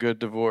than a good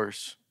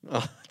divorce.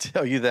 I'll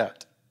tell you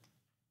that.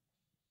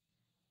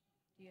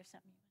 Do you have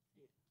something?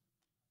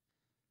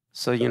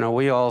 So,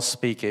 we all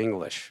speak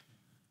English,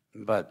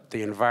 but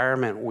the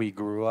environment we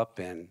grew up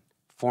in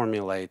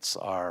formulates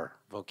our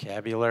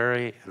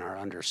vocabulary and our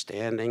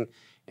understanding,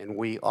 and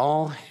we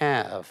all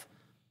have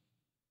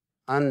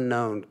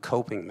unknown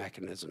coping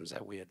mechanisms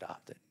that we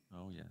adopted.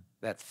 Oh, yeah.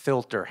 That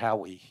filter how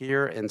we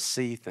hear and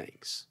see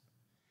things.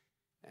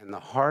 And the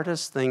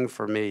hardest thing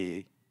for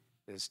me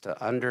is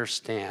to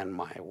understand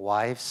my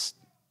wife's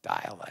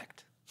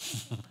dialect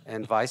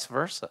and vice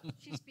versa.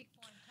 She speaks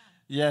foreign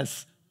tongue.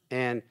 Yes.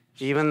 And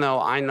even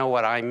though I know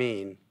what I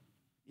mean,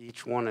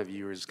 each one of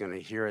you is going to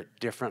hear it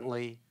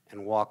differently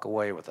and walk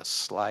away with a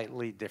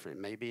slightly different,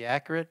 maybe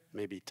accurate,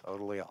 maybe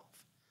totally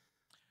off.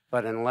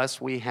 But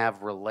unless we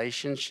have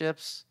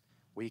relationships,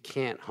 we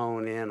can't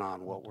hone in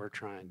on what we're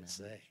trying to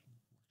say.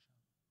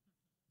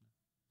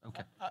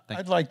 Okay.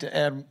 I'd like to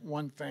add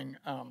one thing.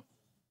 Can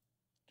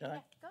I? Go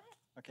ahead.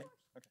 Okay.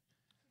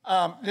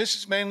 This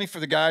is mainly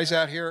for the guys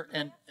out here,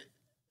 and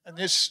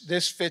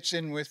this fits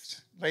in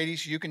with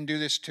ladies. You can do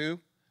this too.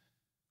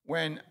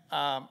 When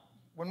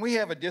we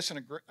have a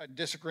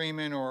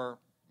disagreement, or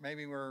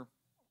maybe we're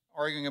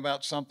arguing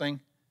about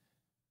something,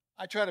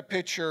 I try to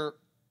picture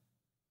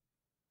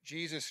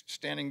Jesus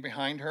standing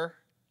behind her,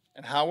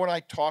 and how would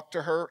I talk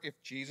to her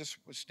if Jesus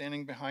was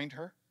standing behind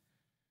her?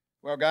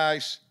 Well,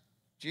 guys,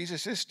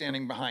 Jesus is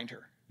standing behind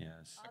her.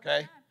 Yes.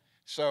 Okay?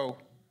 So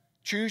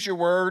choose your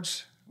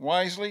words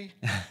wisely.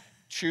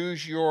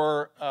 Choose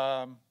your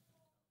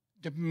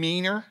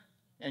demeanor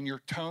and your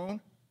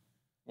tone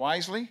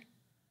wisely.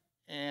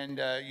 And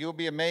you'll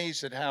be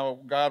amazed at how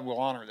God will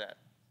honor that.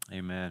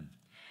 Amen.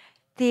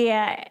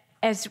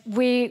 As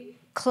we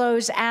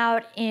close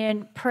out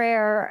in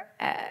prayer,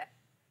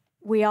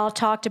 we all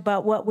talked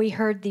about what we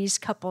heard these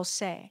couples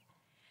say.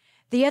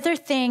 The other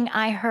thing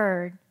I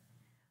heard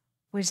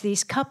was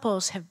these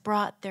couples have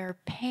brought their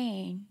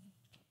pain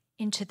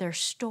into their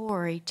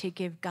story to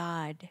give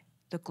God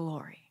the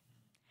glory.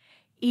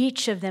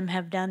 Each of them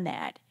have done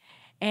that.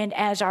 And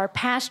as our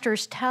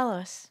pastors tell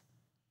us,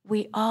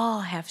 we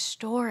all have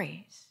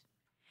stories.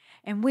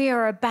 And we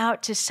are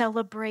about to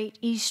celebrate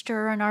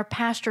Easter, and our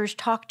pastors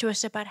talk to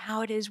us about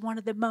how it is one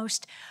of the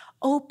most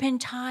open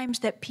times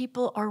that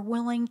people are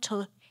willing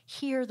to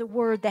hear the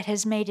word that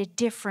has made a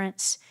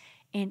difference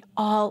in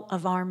all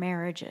of our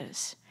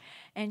marriages.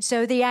 And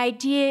so the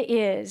idea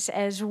is,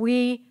 as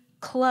we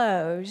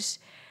close,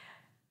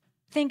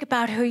 think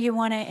about who you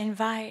want to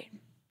invite.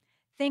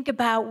 Think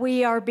about,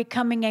 we are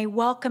becoming a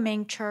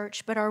welcoming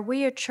church, but are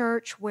we a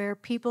church where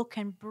people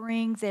can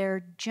bring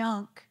their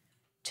junk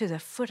to the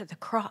foot of the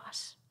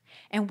cross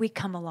and we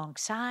come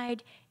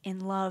alongside in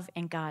love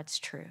and God's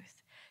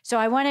truth? So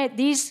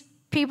these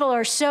people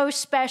are so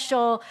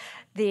special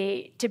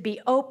to be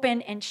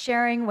open and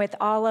sharing with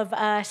all of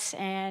us,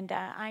 and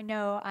I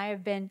know I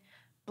have been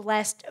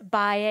blessed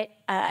by it.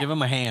 Give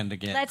them a hand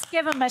again. Let's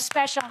give them a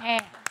special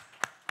hand.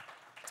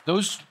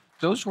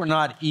 Those were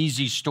not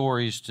easy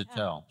stories to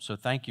tell. So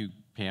thank you,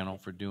 panel,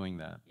 for doing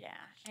that. Yeah.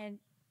 And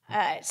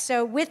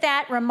so with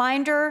that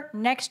reminder,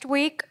 next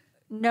week,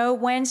 no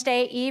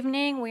Wednesday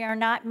evening, we are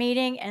not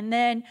meeting. And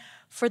then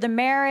for the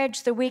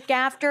marriage, the week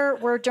after,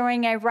 we're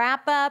doing a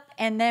wrap-up,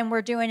 and then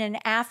we're doing an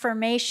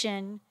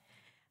affirmation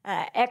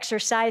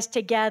exercise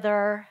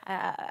together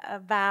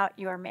about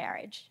your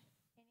marriage.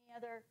 Any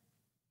other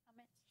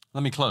comments?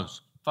 Let me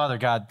close. Father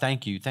God,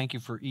 thank you. Thank you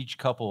for each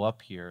couple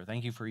up here.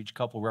 Thank you for each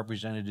couple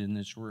represented in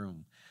this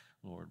room,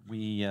 Lord.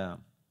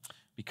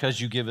 Because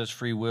you give us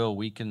free will,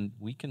 we can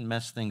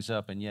mess things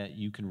up, and yet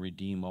you can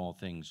redeem all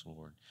things,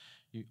 Lord.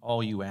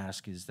 All you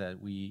ask is that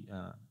we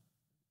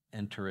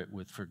enter it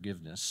with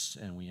forgiveness,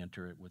 and we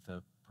enter it with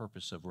a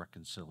purpose of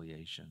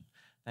reconciliation.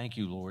 Thank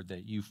you, Lord,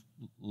 that you've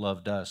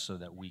loved us so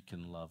that we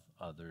can love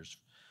others.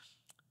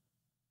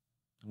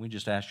 We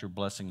just ask your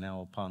blessing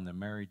now upon the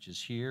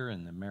marriages here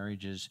and the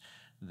marriages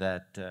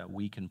that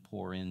we can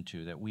pour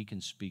into, that we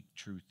can speak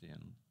truth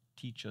in.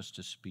 Teach us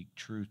to speak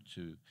truth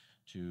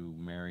to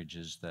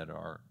marriages that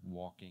are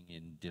walking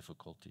in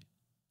difficulty.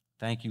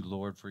 Thank you,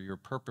 Lord, for your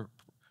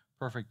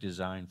perfect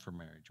design for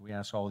marriage. We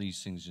ask all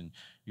these things in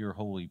your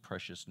holy,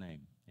 precious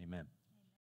name. Amen.